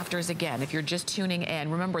befores and afters again. If you're just tuning in,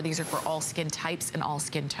 remember these are for all skin types and all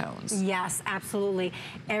skin tones. Yes, absolutely.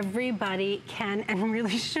 Everybody can and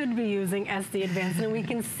really should be using SD Advanced, and we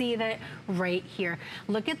can see that right here.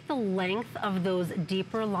 Look at the length of those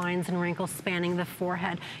deeper lines and wrinkles spanning the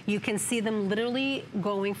forehead. You can see them literally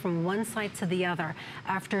going from one side to the other.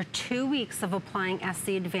 After 2 weeks of applying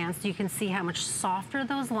SD Advanced, you can see how much softer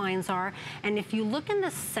those lines are. And if you look in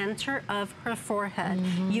the center of her forehead,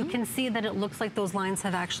 you can see that it looks like those lines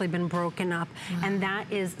have actually been broken up. And that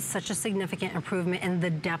is such a significant improvement in the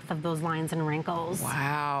depth of those lines and wrinkles.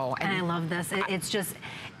 Wow. And I love this. It's just,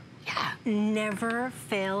 never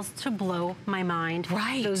fails to blow my mind.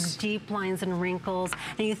 Right. Those deep lines and wrinkles.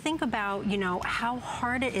 And you think about, you know, how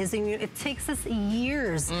hard it is. And it takes us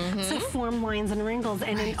years to form lines and wrinkles.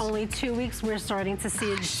 And in only 2 weeks, we're starting to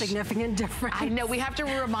see a significant difference. I know, we have to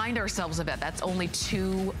remind ourselves of it. That's only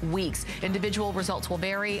 2 weeks. Individual results will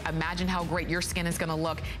vary. Imagine how great your skin is gonna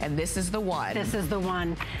look. And this is the one. This is the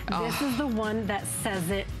one. This is the one that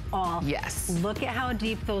says it all. Yes. Look at how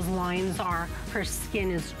deep those lines are. Her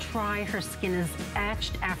skin is dry. Her skin is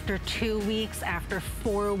etched. After 2 weeks, after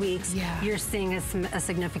 4 weeks, you're seeing a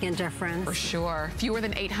significant difference. For sure. Fewer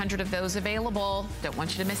than 800 of those available. Don't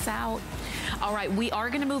want you to miss out. All right, we are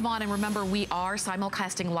going to move on. And remember, we are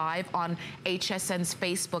simulcasting live on HSN's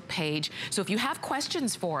Facebook page. So if you have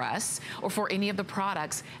questions for us or for any of the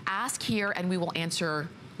products, ask here and we will answer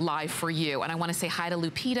live for you. And I want to say hi to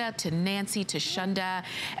Lupita, to Nancy, to Shunda,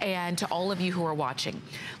 and to all of you who are watching.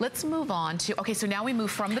 Let's move on to, okay, so now we move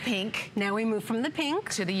from the pink. Now we move from the pink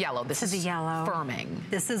to the yellow. This is the yellow. Firming.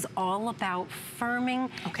 This is all about firming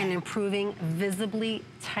and improving visibly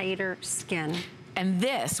tighter skin. And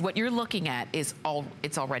this, what you're looking at, is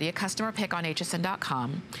it's already a customer pick on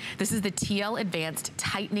hsn.com. This is the TL Advanced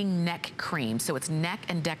Tightening Neck Cream. So it's neck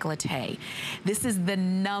and décolleté. This is the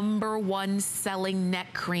 #1 selling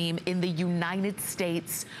neck cream in the United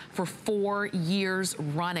States for 4 years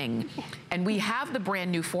running. And we have the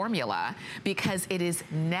brand new formula because it is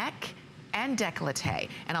neck and décolleté.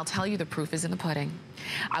 And I'll tell you, the proof is in the pudding.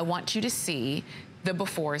 I want you to see the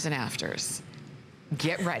befores and afters.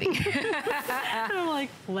 Get ready. I'm like,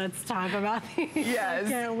 let's talk about these. Yes. I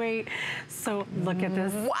can't wait. So look at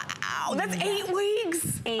this. Wow, that's 8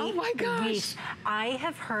 weeks. 8 oh my gosh. weeks. I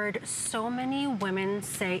have heard so many women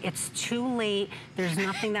say it's too late. There's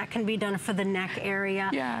nothing that can be done for the neck area.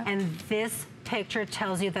 And this picture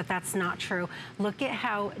tells you that that's not true. Look at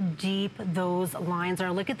how deep those lines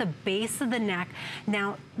are. Look at the base of the neck.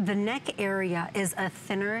 Now, the neck area is a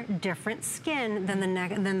thinner, different skin than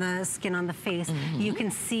the skin on the face. You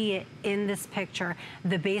can see it in this picture.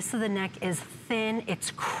 The base of the neck is thin,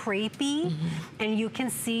 it's crepey, and you can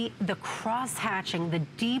see the cross-hatching, the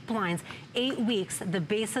deep lines. 8 weeks, the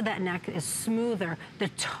base of that neck is smoother, the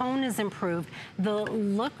tone is improved. The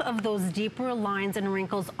look of those deeper lines and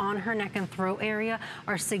wrinkles on her neck and throat area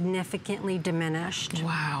are significantly diminished.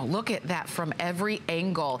 Wow, look at that from every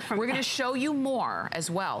angle. We're gonna show you more as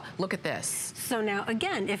well. Look at this. So now,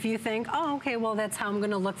 again, if you think, oh, okay, well, that's how I'm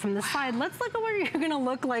gonna look from the side, let's look at what you're gonna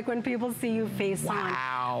look like when people see you face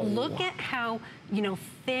on. Look at how, you know,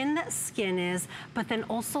 thin skin is, but then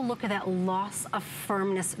also look at that loss of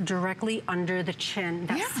firmness directly under the chin.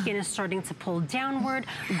 That skin is starting to pull downward.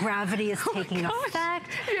 Gravity is taking effect.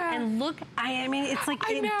 And look, I mean, it's like,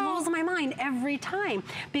 it blows my mind every time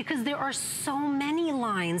because there are so many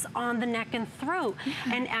lines on the neck and throat.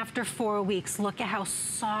 And after 4 weeks, look at how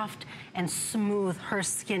soft and smooth her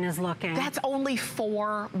skin is looking. That's only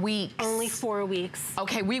 4 weeks. Only 4 weeks.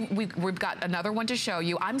 Okay, we've got another one to show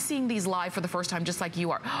you. I'm seeing these live for the first time just like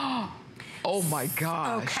you are. Oh my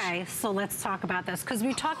gosh. Okay, so let's talk about this because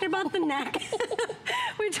we talked about the neck.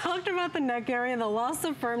 We talked about the neck area, the loss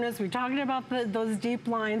of firmness. We talked about those deep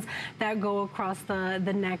lines that go across the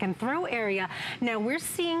neck and throat area. Now we're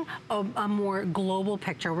seeing a more global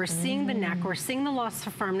picture. We're seeing the neck, we're seeing the loss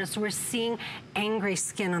of firmness, we're seeing angry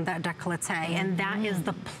skin on that décolleté, and that is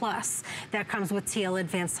the plus that comes with TL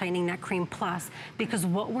Advanced Tightening Neck Cream Plus, because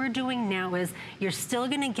what we're doing now is you're still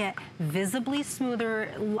gonna get visibly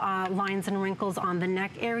smoother lines and wrinkles on the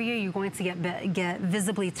neck area. You're going to get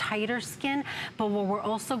visibly tighter skin, but what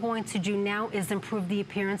we're also going to do now is improve the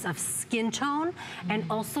appearance of skin tone and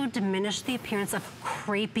also diminish the appearance of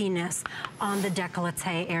crepiness on the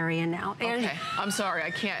décolleté area now. Okay, I'm sorry,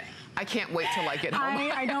 I can't wait till I get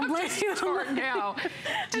home. I don't blame you. Now.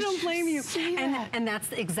 I don't blame you. And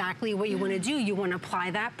that's exactly what you want to do. You want to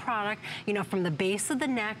apply that product, you know, from the base of the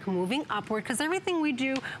neck moving upward, because everything we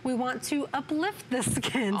do, we want to uplift the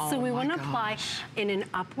skin. So we want to apply in an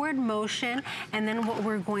upward motion, and then what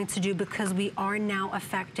we're going to do, because we are now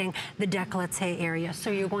affecting the décolleté area. So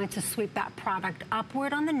you're going to sweep that product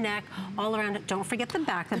upward on the neck, all around it. Don't forget the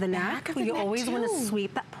back of the neck. You always want to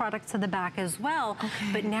sweep that product to the back as well.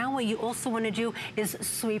 But now what you also want to do is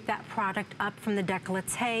sweep that product up from the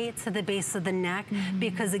décolleté to the base of the neck,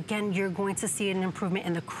 because again, you're going to see an improvement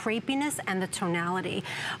in the crepiness and the tonality.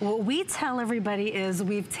 What we tell everybody is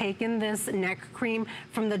we've taken this neck cream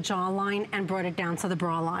from the jawline and brought it down to the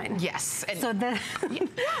bra line. Yes. And so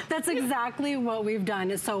that's exactly what we've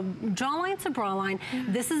done. So jawline to bra line,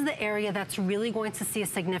 this is the area that's really going to see a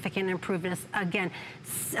significant improvement. Again,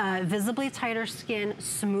 visibly tighter skin,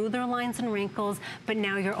 smoother lines and wrinkles, but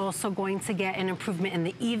now you're also going to get an improvement in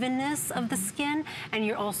the evenness of the skin, and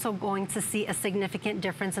you're also going to see a significant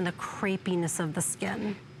difference in the crepiness of the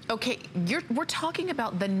skin. Okay, we're talking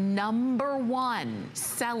about the #1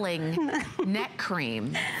 selling neck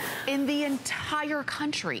cream in the entire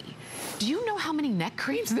country. Do you know how many neck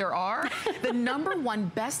creams there are? The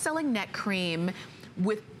 #1 best-selling neck cream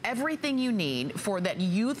with everything you need for that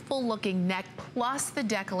youthful looking neck plus the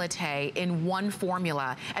décolleté in one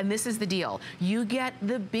formula. And this is the deal. You get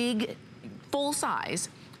the big full size,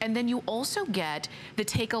 and then you also get the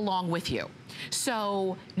take along with you.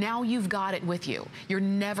 So now you've got it with you. You're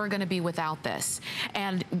never gonna be without this.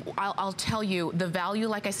 And I'll tell you, the value,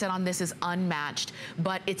 like I said, on this is unmatched,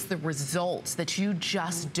 but it's the results that you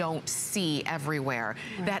just don't see everywhere.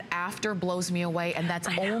 That after blows me away, and that's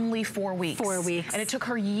only 4 weeks. 4 weeks. And it took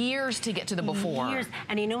her years to get to the before. Years.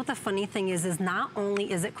 And you know what the funny thing is not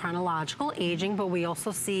only is it chronological aging, but we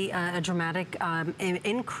also see a dramatic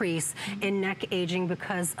increase in neck aging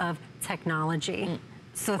because of technology.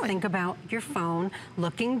 So think about your phone,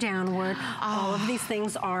 looking downward. All of these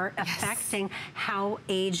things are affecting how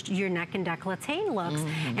aged your neck and décolleté looks.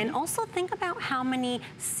 And also think about how many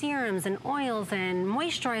serums and oils and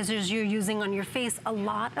moisturizers you're using on your face. A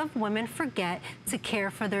lot of women forget to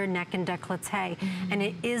care for their neck and décolleté. And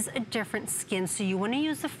it is a different skin. So you want to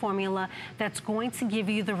use a formula that's going to give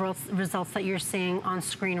you the results that you're seeing on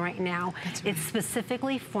screen right now. It's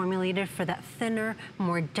specifically formulated for that thinner,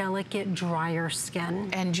 more delicate, drier skin.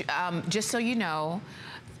 And just so you know,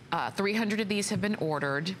 300 of these have been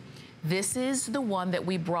ordered. This is the one that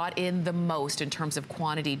we brought in the most in terms of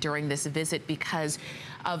quantity during this visit because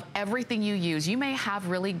of everything you use. You may have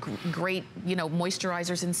really great, you know,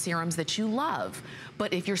 moisturizers and serums that you love,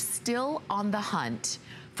 but if you're still on the hunt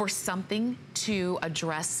for something to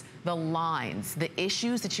address the lines, the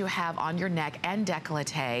issues that you have on your neck and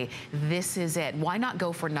décolleté, this is it. Why not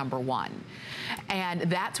go for #1? And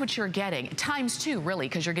that's what you're getting. ×2, really,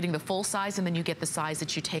 because you're getting the full size and then you get the size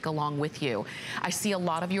that you take along with you. I see a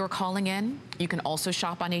lot of you are calling in. You can also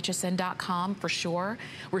shop on hsn.com for sure.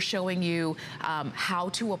 We're showing you how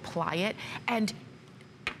to apply it. And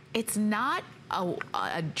it's not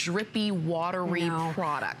a drippy, watery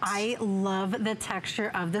product. I love the texture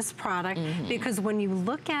of this product because when you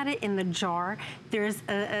look at it in the jar, there's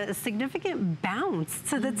a significant bounce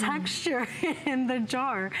to the texture in the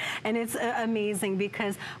jar. And it's amazing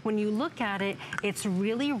because when you look at it, it's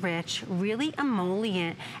really rich, really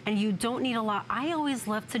emollient, and you don't need a lot. I always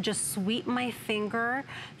love to just sweep my finger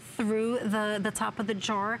through the top of the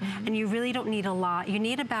jar, and you really don't need a lot. You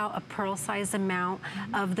need about a pearl-sized amount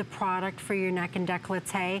of the product for your neck and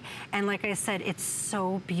décolleté. And like I said, it's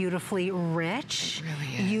so beautifully rich. It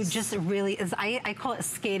really is. You just really, I call it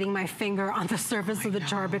skating my finger on the surface of the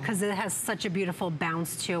jar because it has such a beautiful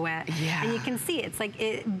bounce to it. Yeah. And you can see it's like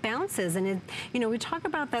it bounces, and it, you know, we talk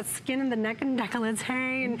about that skin in the neck and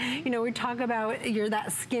décolleté, and you know, we talk about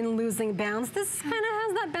that skin losing bounce. This kind of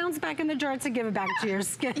has that bounce back in the jar to give it back to your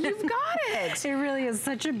skin. You've got it. It really is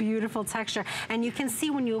such a beautiful texture. And you can see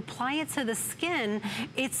when you apply it to the skin,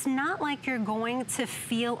 it's not like you're going to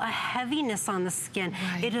feel a heaviness on the skin.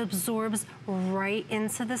 Right. It absorbs right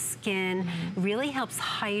into the skin, really helps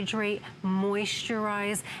hydrate,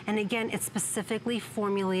 moisturize, and again, it's specifically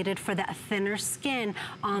formulated for that thinner skin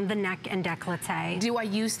on the neck and décolleté. Do I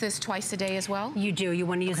use this twice a day as well? You do. You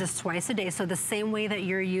want to use this twice a day. So the same way that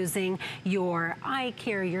you're using your eye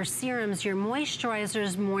care, your serums, your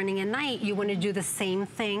moisturizers morning and night, you want to do the same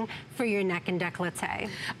thing for your neck and décolleté.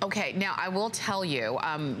 Okay, now I will tell you,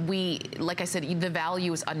 like I said, the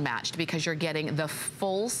value is unmatched because you're getting the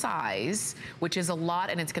full size, which is a lot,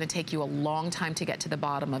 and it's going to take you a long time to get to the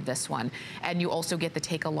bottom of this one. And you also get the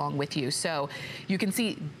take along with you. So you can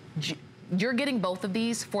see you're getting both of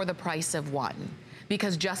these for the price of one,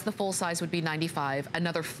 because just the full size would be $95,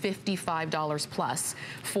 another $55 plus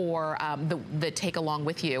for the take along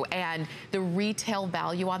with you. And the retail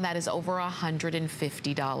value on that is over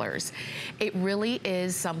 $150. It really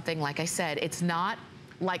is something, like I said, it's not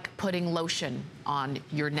like putting lotion on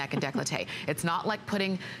your neck and décolleté. It's not like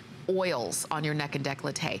putting oils on your neck and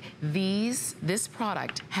décolleté. This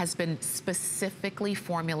product has been specifically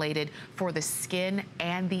formulated for the skin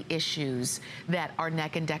and the issues that our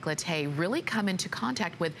neck and décolleté really come into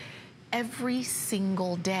contact with every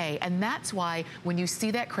single day. And that's why when you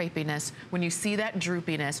see that crepiness, when you see that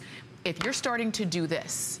droopiness, if you're starting to do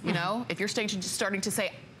this, you know, if you're starting to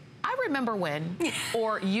say, I remember when,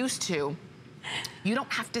 or used to, you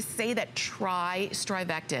don't have to say that. Try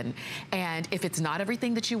StriVectin. And if it's not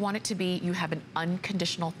everything that you want it to be, you have an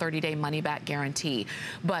unconditional 30-day money-back guarantee.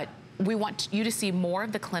 But we want you to see more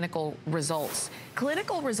of the clinical results.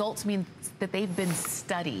 Clinical results mean that they've been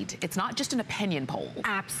studied. It's not just an opinion poll.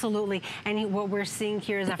 Absolutely. And what we're seeing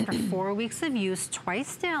here is after 4 weeks of use,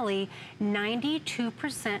 twice daily,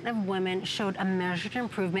 92% of women showed a measured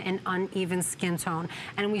improvement in uneven skin tone.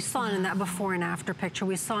 And we saw it in that before and after picture.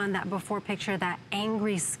 We saw in that before picture that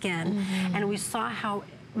angry skin. And we saw how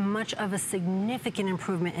much of a significant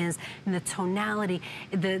improvement is in the tonality.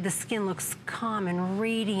 The skin looks calm and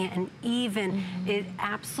radiant and even. It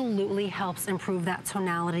absolutely helps improve that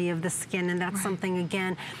tonality of the skin, and that's something,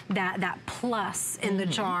 again, that plus in the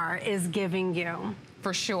jar is giving you.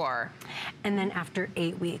 For sure. And then after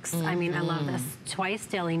 8 weeks, I mean, I love this. Twice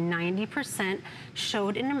daily, 90%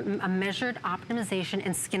 showed a measured optimization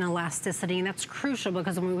in skin elasticity. And that's crucial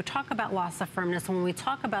because when we talk about loss of firmness, when we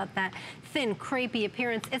talk about that thin, crepey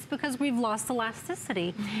appearance, it's because we've lost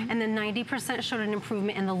elasticity. And then 90% showed an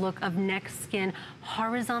improvement in the look of neck, skin,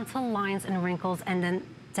 horizontal lines and wrinkles, and then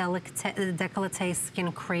décolleté skin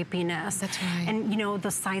crepiness. That's right. And you know, the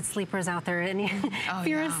side sleepers out there, and if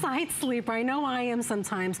you're a side sleeper, I know I am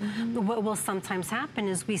sometimes, what will sometimes happen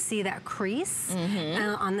is we see that crease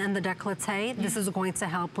on the décolleté. This is going to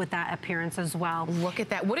help with that appearance as well. Look at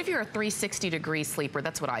that. What if you're a 360-degree sleeper?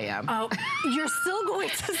 That's what I am. Oh, you're still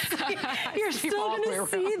going to see, you're still going to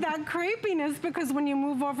see that crepiness, because when you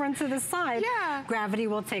move over into the side, gravity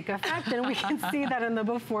will take effect, and we can see that in the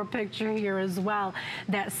before picture here as well.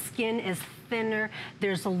 That skin is thinner,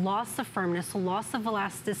 there's a loss of firmness, a loss of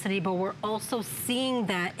elasticity, but we're also seeing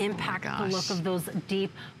that impact the look of those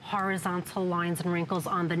deep horizontal lines and wrinkles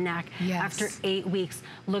on the neck after 8 weeks.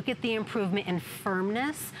 Look at the improvement in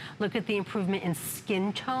firmness, look at the improvement in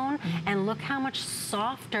skin tone, and look how much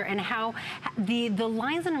softer and how the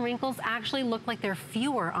lines and wrinkles actually look like they're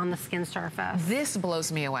fewer on the skin surface. This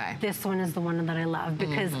blows me away. This one is the one that I love,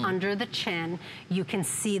 because under the chin, you can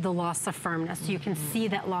see the loss of firmness. You can see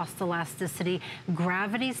that lost elasticity.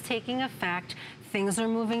 Gravity's taking effect. Things are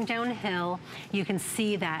moving downhill. You can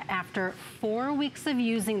see that after 4 weeks of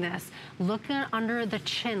using this, look under the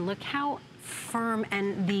chin. Look how firm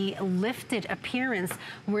and the lifted appearance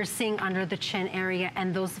we're seeing under the chin area,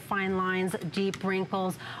 and those fine lines, deep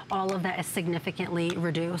wrinkles, all of that is significantly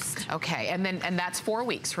reduced. Okay, and that's 4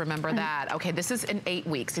 weeks, remember that. Okay, this is in 8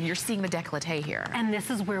 weeks, and you're seeing the décolleté here. And this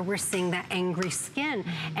is where we're seeing that angry skin.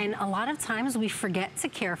 And a lot of times we forget to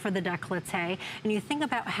care for the décolleté, and you think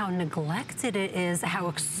about how neglected it is, how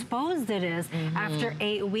exposed it is. After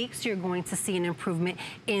 8 weeks, you're going to see an improvement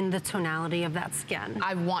in the tonality of that skin.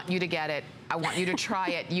 I want you to get it. I want you to try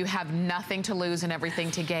it. You have nothing to lose and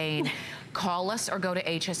everything to gain. Call us or go to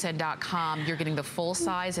hsn.com. You're getting the full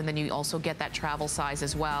size, and then you also get that travel size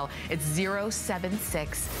as well. It's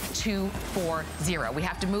 076240. We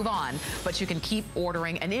have to move on, but you can keep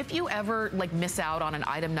ordering. And if you ever miss out on an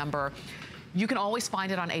item number, you can always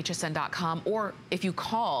find it on hsn.com, or if you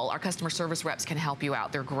call, our customer service reps can help you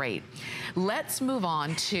out. They're great. Let's move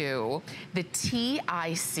on to the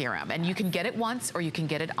TI serum, and you can get it once or you can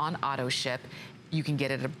get it on auto ship. You can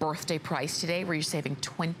get it at a birthday price today where you're saving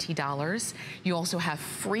 $20. You also have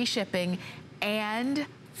free shipping and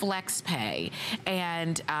flex pay.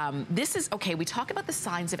 And this is, okay, we talk about the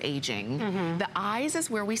signs of aging. The eyes is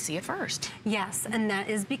where we see it first. Yes, and that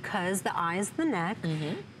is because the eyes, the neck,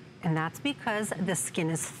 and that's because the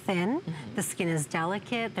skin is thin, the skin is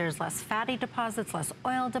delicate, there's less fatty deposits, less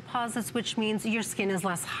oil deposits, which means your skin is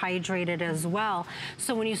less hydrated as well.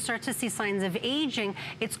 So when you start to see signs of aging,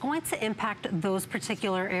 it's going to impact those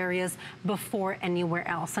particular areas before anywhere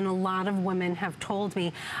else. And a lot of women have told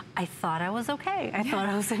me, I thought I was okay. I thought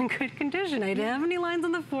I was in good condition. I didn't have any lines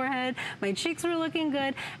on the forehead. My cheeks were looking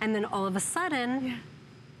good. And then all of a sudden,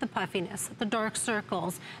 the puffiness, the dark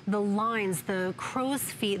circles, the lines, the crow's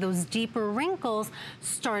feet, those deeper wrinkles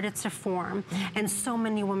started to form. And so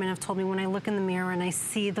many women have told me when I look in the mirror and I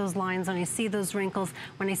see those lines and I see those wrinkles,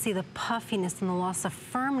 when I see the puffiness and the loss of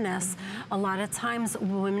firmness, a lot of times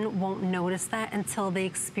women won't notice that until they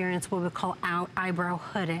experience what we call eyebrow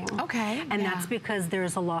hooding. Okay. And that's because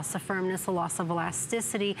there's a loss of firmness, a loss of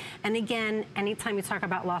elasticity. And again, anytime you talk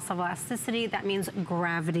about loss of elasticity, that means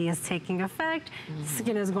gravity is taking effect,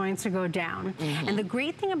 skin is going to go down. And the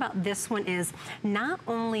great thing about this one is not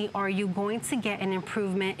only are you going to get an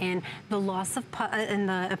improvement in the loss of in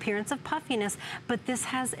the appearance of puffiness, but this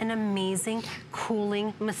has an amazing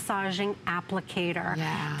cooling massaging applicator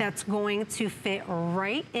that's going to fit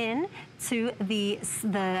right in to the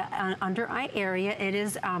under eye area. It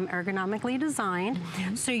is ergonomically designed.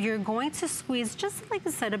 So you're going to squeeze, just like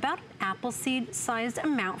I said, about an apple seed sized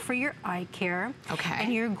amount for your eye care. Okay.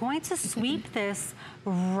 And you're going to sweep this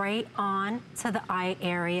right on to the eye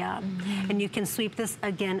area. And you can sweep this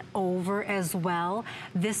again over as well.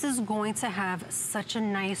 This is going to have such a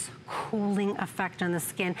nice cooling effect on the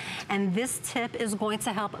skin. And this tip is going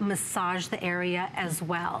to help massage the area as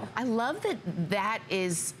well. I love that that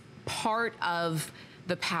is part of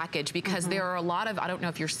the package, because there are a lot of, I don't know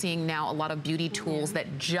if you're seeing now, a lot of beauty tools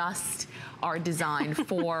that just are designed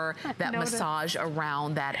for that massage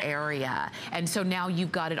around that area. And so now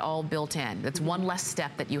you've got it all built in. That's one less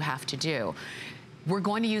step that you have to do. We're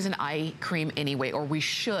going to use an eye cream anyway, or we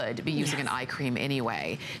should be using an eye cream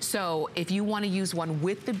anyway. So if you want to use one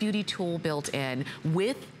with the beauty tool built in,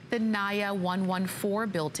 with the Naya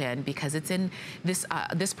 114 built in, because it's in this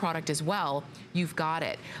this product as well, you've got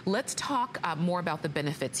it. Let's talk more about the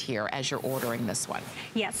benefits here as you're ordering this one.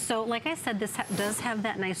 Yes, so like I said, this does have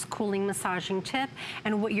that nice cooling massaging tip,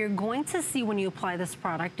 and what you're going to see when you apply this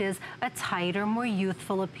product is a tighter, more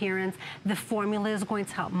youthful appearance. The formula is going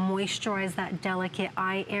to help moisturize that delicate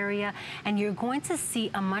eye area, and you're going to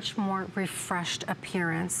see a much more refreshed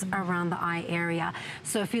appearance around the eye area.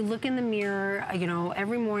 So if you look in the mirror, you know,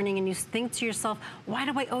 every morning and you think to yourself, why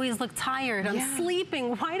do I always look tired? I'm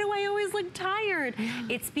sleeping. Why do I always look tired?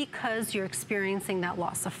 It's because you're experiencing that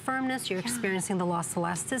loss of firmness, you're experiencing the loss of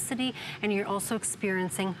elasticity, and you're also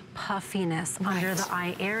experiencing puffiness under the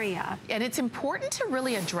eye area. And it's important to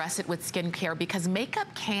really address it with skincare, because makeup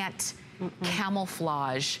can't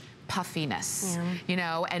camouflage puffiness, you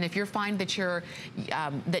know, and if you find that you're,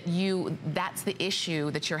 that's the issue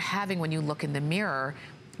that you're having when you look in the mirror,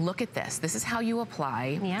 look at this. This is how you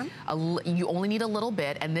apply. You only need a little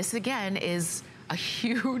bit, and this again is a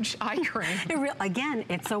huge eye cream. Again,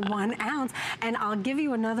 it's a 1 ounce. And I'll give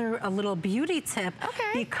you a little beauty tip.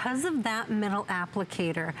 Because of that middle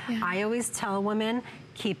applicator, I always tell women,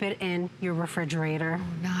 keep it in your refrigerator.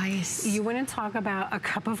 Nice. You want to talk about a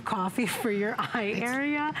cup of coffee for your eye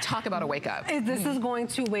area. Talk about a wake up. This is going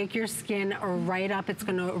to wake your skin right up. It's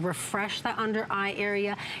going to refresh the under eye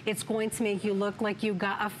area. It's going to make you look like you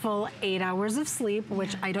got a full 8 hours of sleep,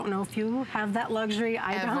 which I don't know if you have that luxury.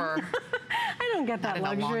 I don't. I don't get that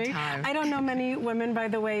luxury. I don't know many women, by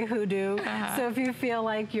the way, who do. So if you feel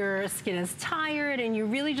like your skin is tired and you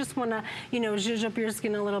really just want to, you know, zhuzh up your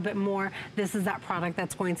skin a little bit more, this is that product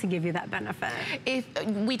that's going to give you that benefit. If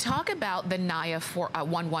we talk about the Naya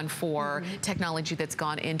 114 technology that's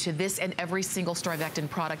gone into this and every single StriVectin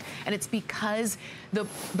product, and it's because the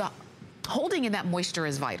holding in that moisture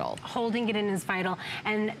is vital. Holding it in is vital.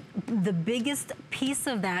 And the biggest piece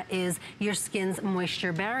of that is your skin's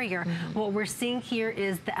moisture barrier. What we're seeing here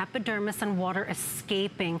is the epidermis and water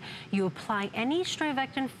escaping. You apply any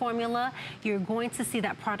StriVectin formula, you're going to see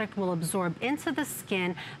that product will absorb into the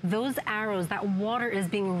skin. Those arrows, that water is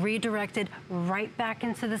being redirected right back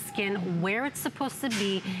into the skin where it's supposed to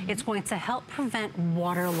be. It's going to help prevent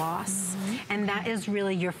water loss. And that is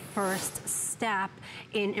really your first step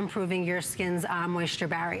in improving your their skin's moisture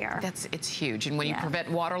barrier. It's huge. And when you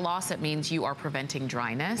prevent water loss, it means you are preventing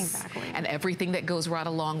dryness. Exactly. And everything that goes right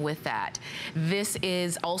along with that. This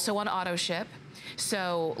is also on auto ship.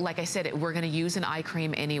 So, like I said, we're gonna use an eye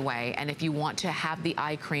cream anyway, and if you want to have the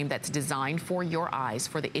eye cream that's designed for your eyes,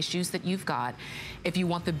 for the issues that you've got, if you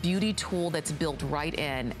want the beauty tool that's built right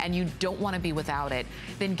in, and you don't wanna be without it,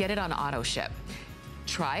 then get it on auto ship.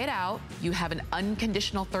 Try it out. You have an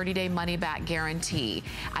unconditional 30-day money-back guarantee.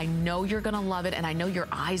 I know you're gonna love it, and I know your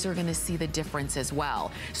eyes are gonna see the difference as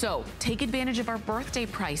well. So, take advantage of our birthday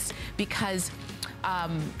price, because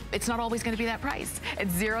it's not always going to be that price.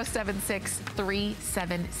 It's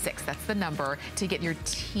 076376. That's the number to get your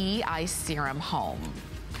eye serum home.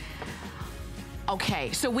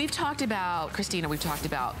 Okay, so we've talked about, Christina, we've talked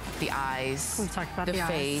about the eyes, we've talked about the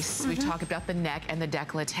face, we've talked about the neck and the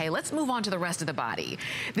décolleté. Let's move on to the rest of the body.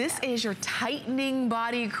 This is your tightening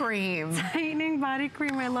body cream. Tightening body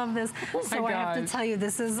cream, I love this. So I have to tell you,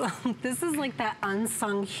 this is like that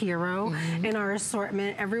unsung hero in our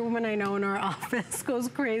assortment. Every woman I know in our office goes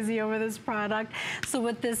crazy over this product. So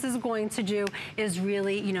what this is going to do is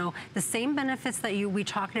really, you know, the same benefits that we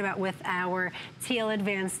talked about with our TL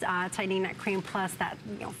Advanced Tightening Neck Cream Plus, that,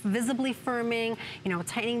 you know, visibly firming, you know,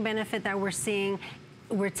 tightening benefit that we're seeing.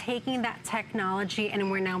 We're taking that technology and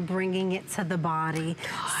we're now bringing it to the body.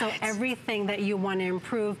 So everything that you want to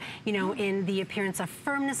improve, you know, in the appearance of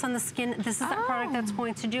firmness on the skin, this is that product that's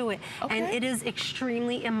going to do it. And it is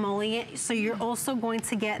extremely emollient, so you're also going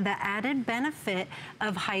to get the added benefit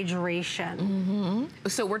of hydration.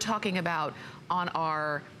 So we're talking about on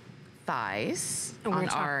our thighs, on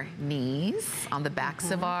our knees, on the backs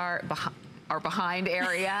of our behind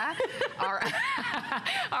area, our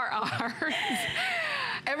arms,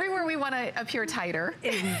 everywhere we want to appear tighter.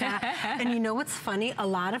 Exactly. And you know what's funny? A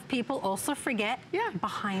lot of people also forget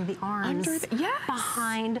behind the arms.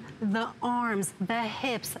 Behind the arms, the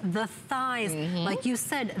hips, the thighs. Like you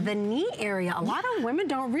said, the knee area. A lot of women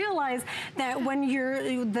don't realize that when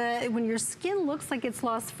your skin looks like it's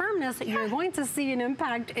lost firmness, you're going to see an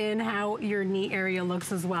impact in how your knee area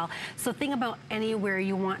looks as well. So think about anywhere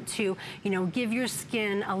you want to, you know, give your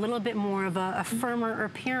skin a little bit more of a firmer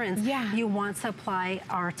appearance. You want to apply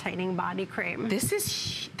our tightening body cream. This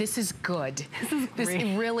is good. This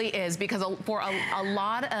really is, because for a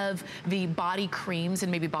lot of the body creams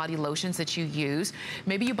and maybe body lotions that you use,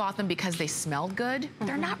 maybe you bought them because they smelled good.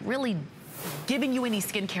 They're not really giving you any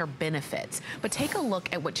skincare benefits. But take a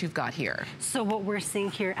look at what you've got here. So what we're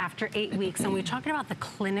seeing here after 8 weeks, and we're talking about the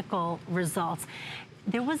clinical results,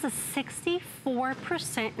 there was a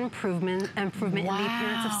 64% improvement in the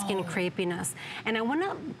appearance of skin crepiness. And I want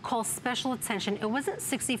to call special attention. It wasn't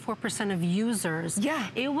 64% of users.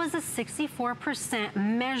 It was a 64%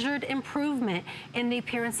 measured improvement in the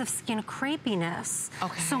appearance of skin crepiness.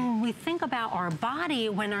 So when we think about our body,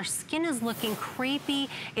 when our skin is looking crepey,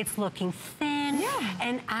 it's looking thin,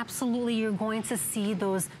 and absolutely you're going to see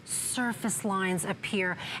those surface lines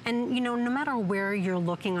appear. And you know, no matter where you're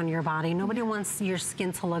looking on your body, nobody wants your skin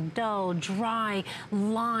to look dull, dry,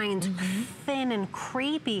 lined, thin and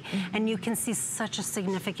crepey, and you can see such a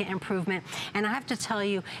significant improvement. And I have to tell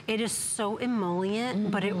you, it is so emollient,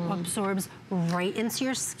 but it absorbs right into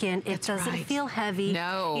your skin. It doesn't feel heavy.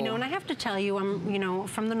 No. You know, and I have to tell you, I'm, you know,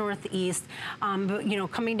 from the Northeast, but you know,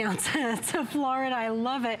 coming down to Florida, I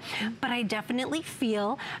love it, but I definitely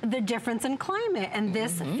feel the difference in climate, and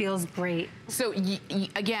this feels great. So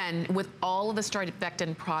again, with all of the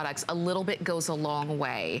StriVectin products, a little bit goes a long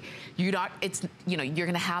way. You're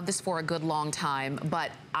gonna have this for a good long time,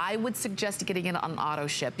 but I would suggest getting it on auto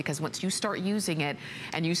ship, because once you start using it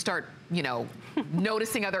and you start, you know,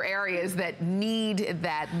 noticing other areas that need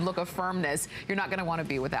that look of firmness, you're not gonna wanna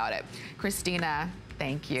be without it. Christina,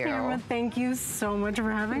 thank you. Tamara, thank you so much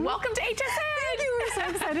for having me. Welcome to HSN. Thank you, we're so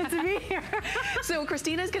excited to be here. So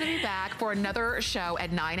Christina's gonna be back for another show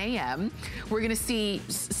at 9 a.m. We're gonna see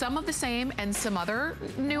some of the same and some other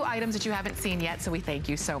new items that you haven't seen yet, so we thank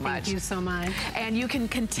you so much. Thank you so much. And you can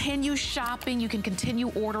continue shopping, you can continue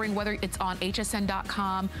ordering, whether it's on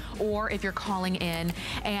hsn.com or if you're calling in.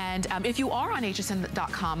 And if you are on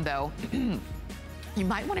hsn.com though, you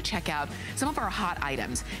might want to check out some of our hot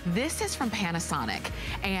items. This is from Panasonic.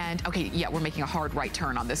 And okay, yeah, we're making a hard right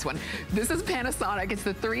turn on this one. This is Panasonic. It's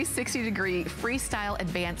the 360-degree Freestyle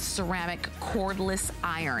Advanced Ceramic Cordless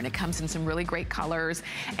Iron. It comes in some really great colors.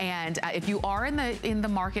 And if you are in the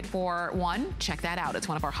market for one, check that out. It's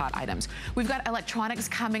one of our hot items. We've got electronics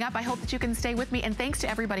coming up. I hope that you can stay with me. And thanks to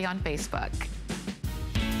everybody on Facebook.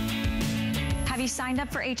 Have you signed up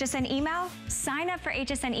for HSN email? Sign up for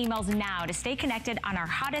HSN emails now to stay connected on our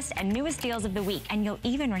hottest and newest deals of the week, and you'll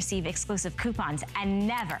even receive exclusive coupons and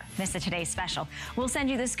never miss a Today's Special. We'll send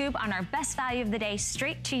you the scoop on our best value of the day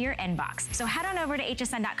straight to your inbox. So head on over to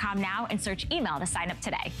hsn.com now and search email to sign up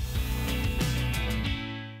today.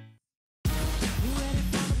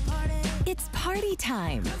 It's party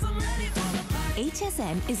time.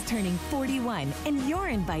 HSN is turning 41 and you're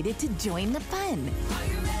invited to join the fun.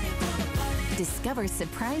 Discover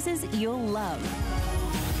surprises you'll love.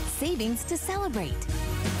 Savings to celebrate.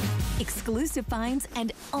 Exclusive finds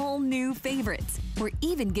and all new favorites. We're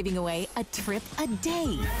even giving away a trip a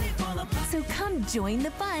day. So come join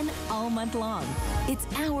the fun all month long. It's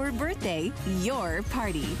our birthday, your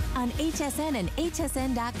party on HSN and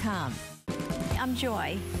hsn.com. I'm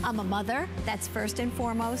Joy. I'm a mother, that's first and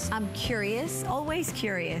foremost. I'm curious, always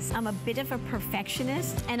curious. I'm a bit of a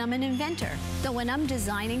perfectionist, and I'm an inventor. So when I'm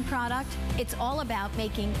designing product, it's all about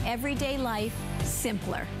making everyday life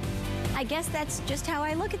simpler. I guess that's just how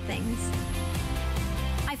I look at things.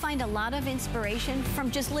 I find a lot of inspiration from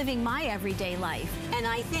just living my everyday life. And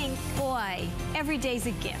I think, boy, every day's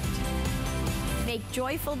a gift. Make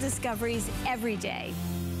joyful discoveries every day.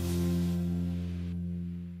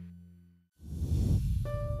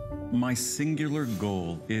 My singular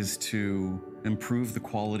goal is to improve the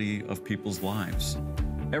quality of people's lives.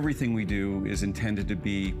 Everything we do is intended to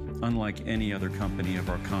be unlike any other company of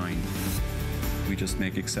our kind. We just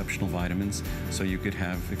make exceptional vitamins so you could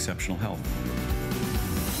have exceptional health.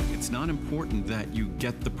 It's not important that you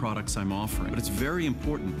get the products I'm offering, but it's very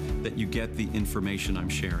important that you get the information I'm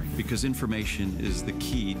sharing, because information is the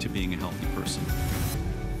key to being a healthy person.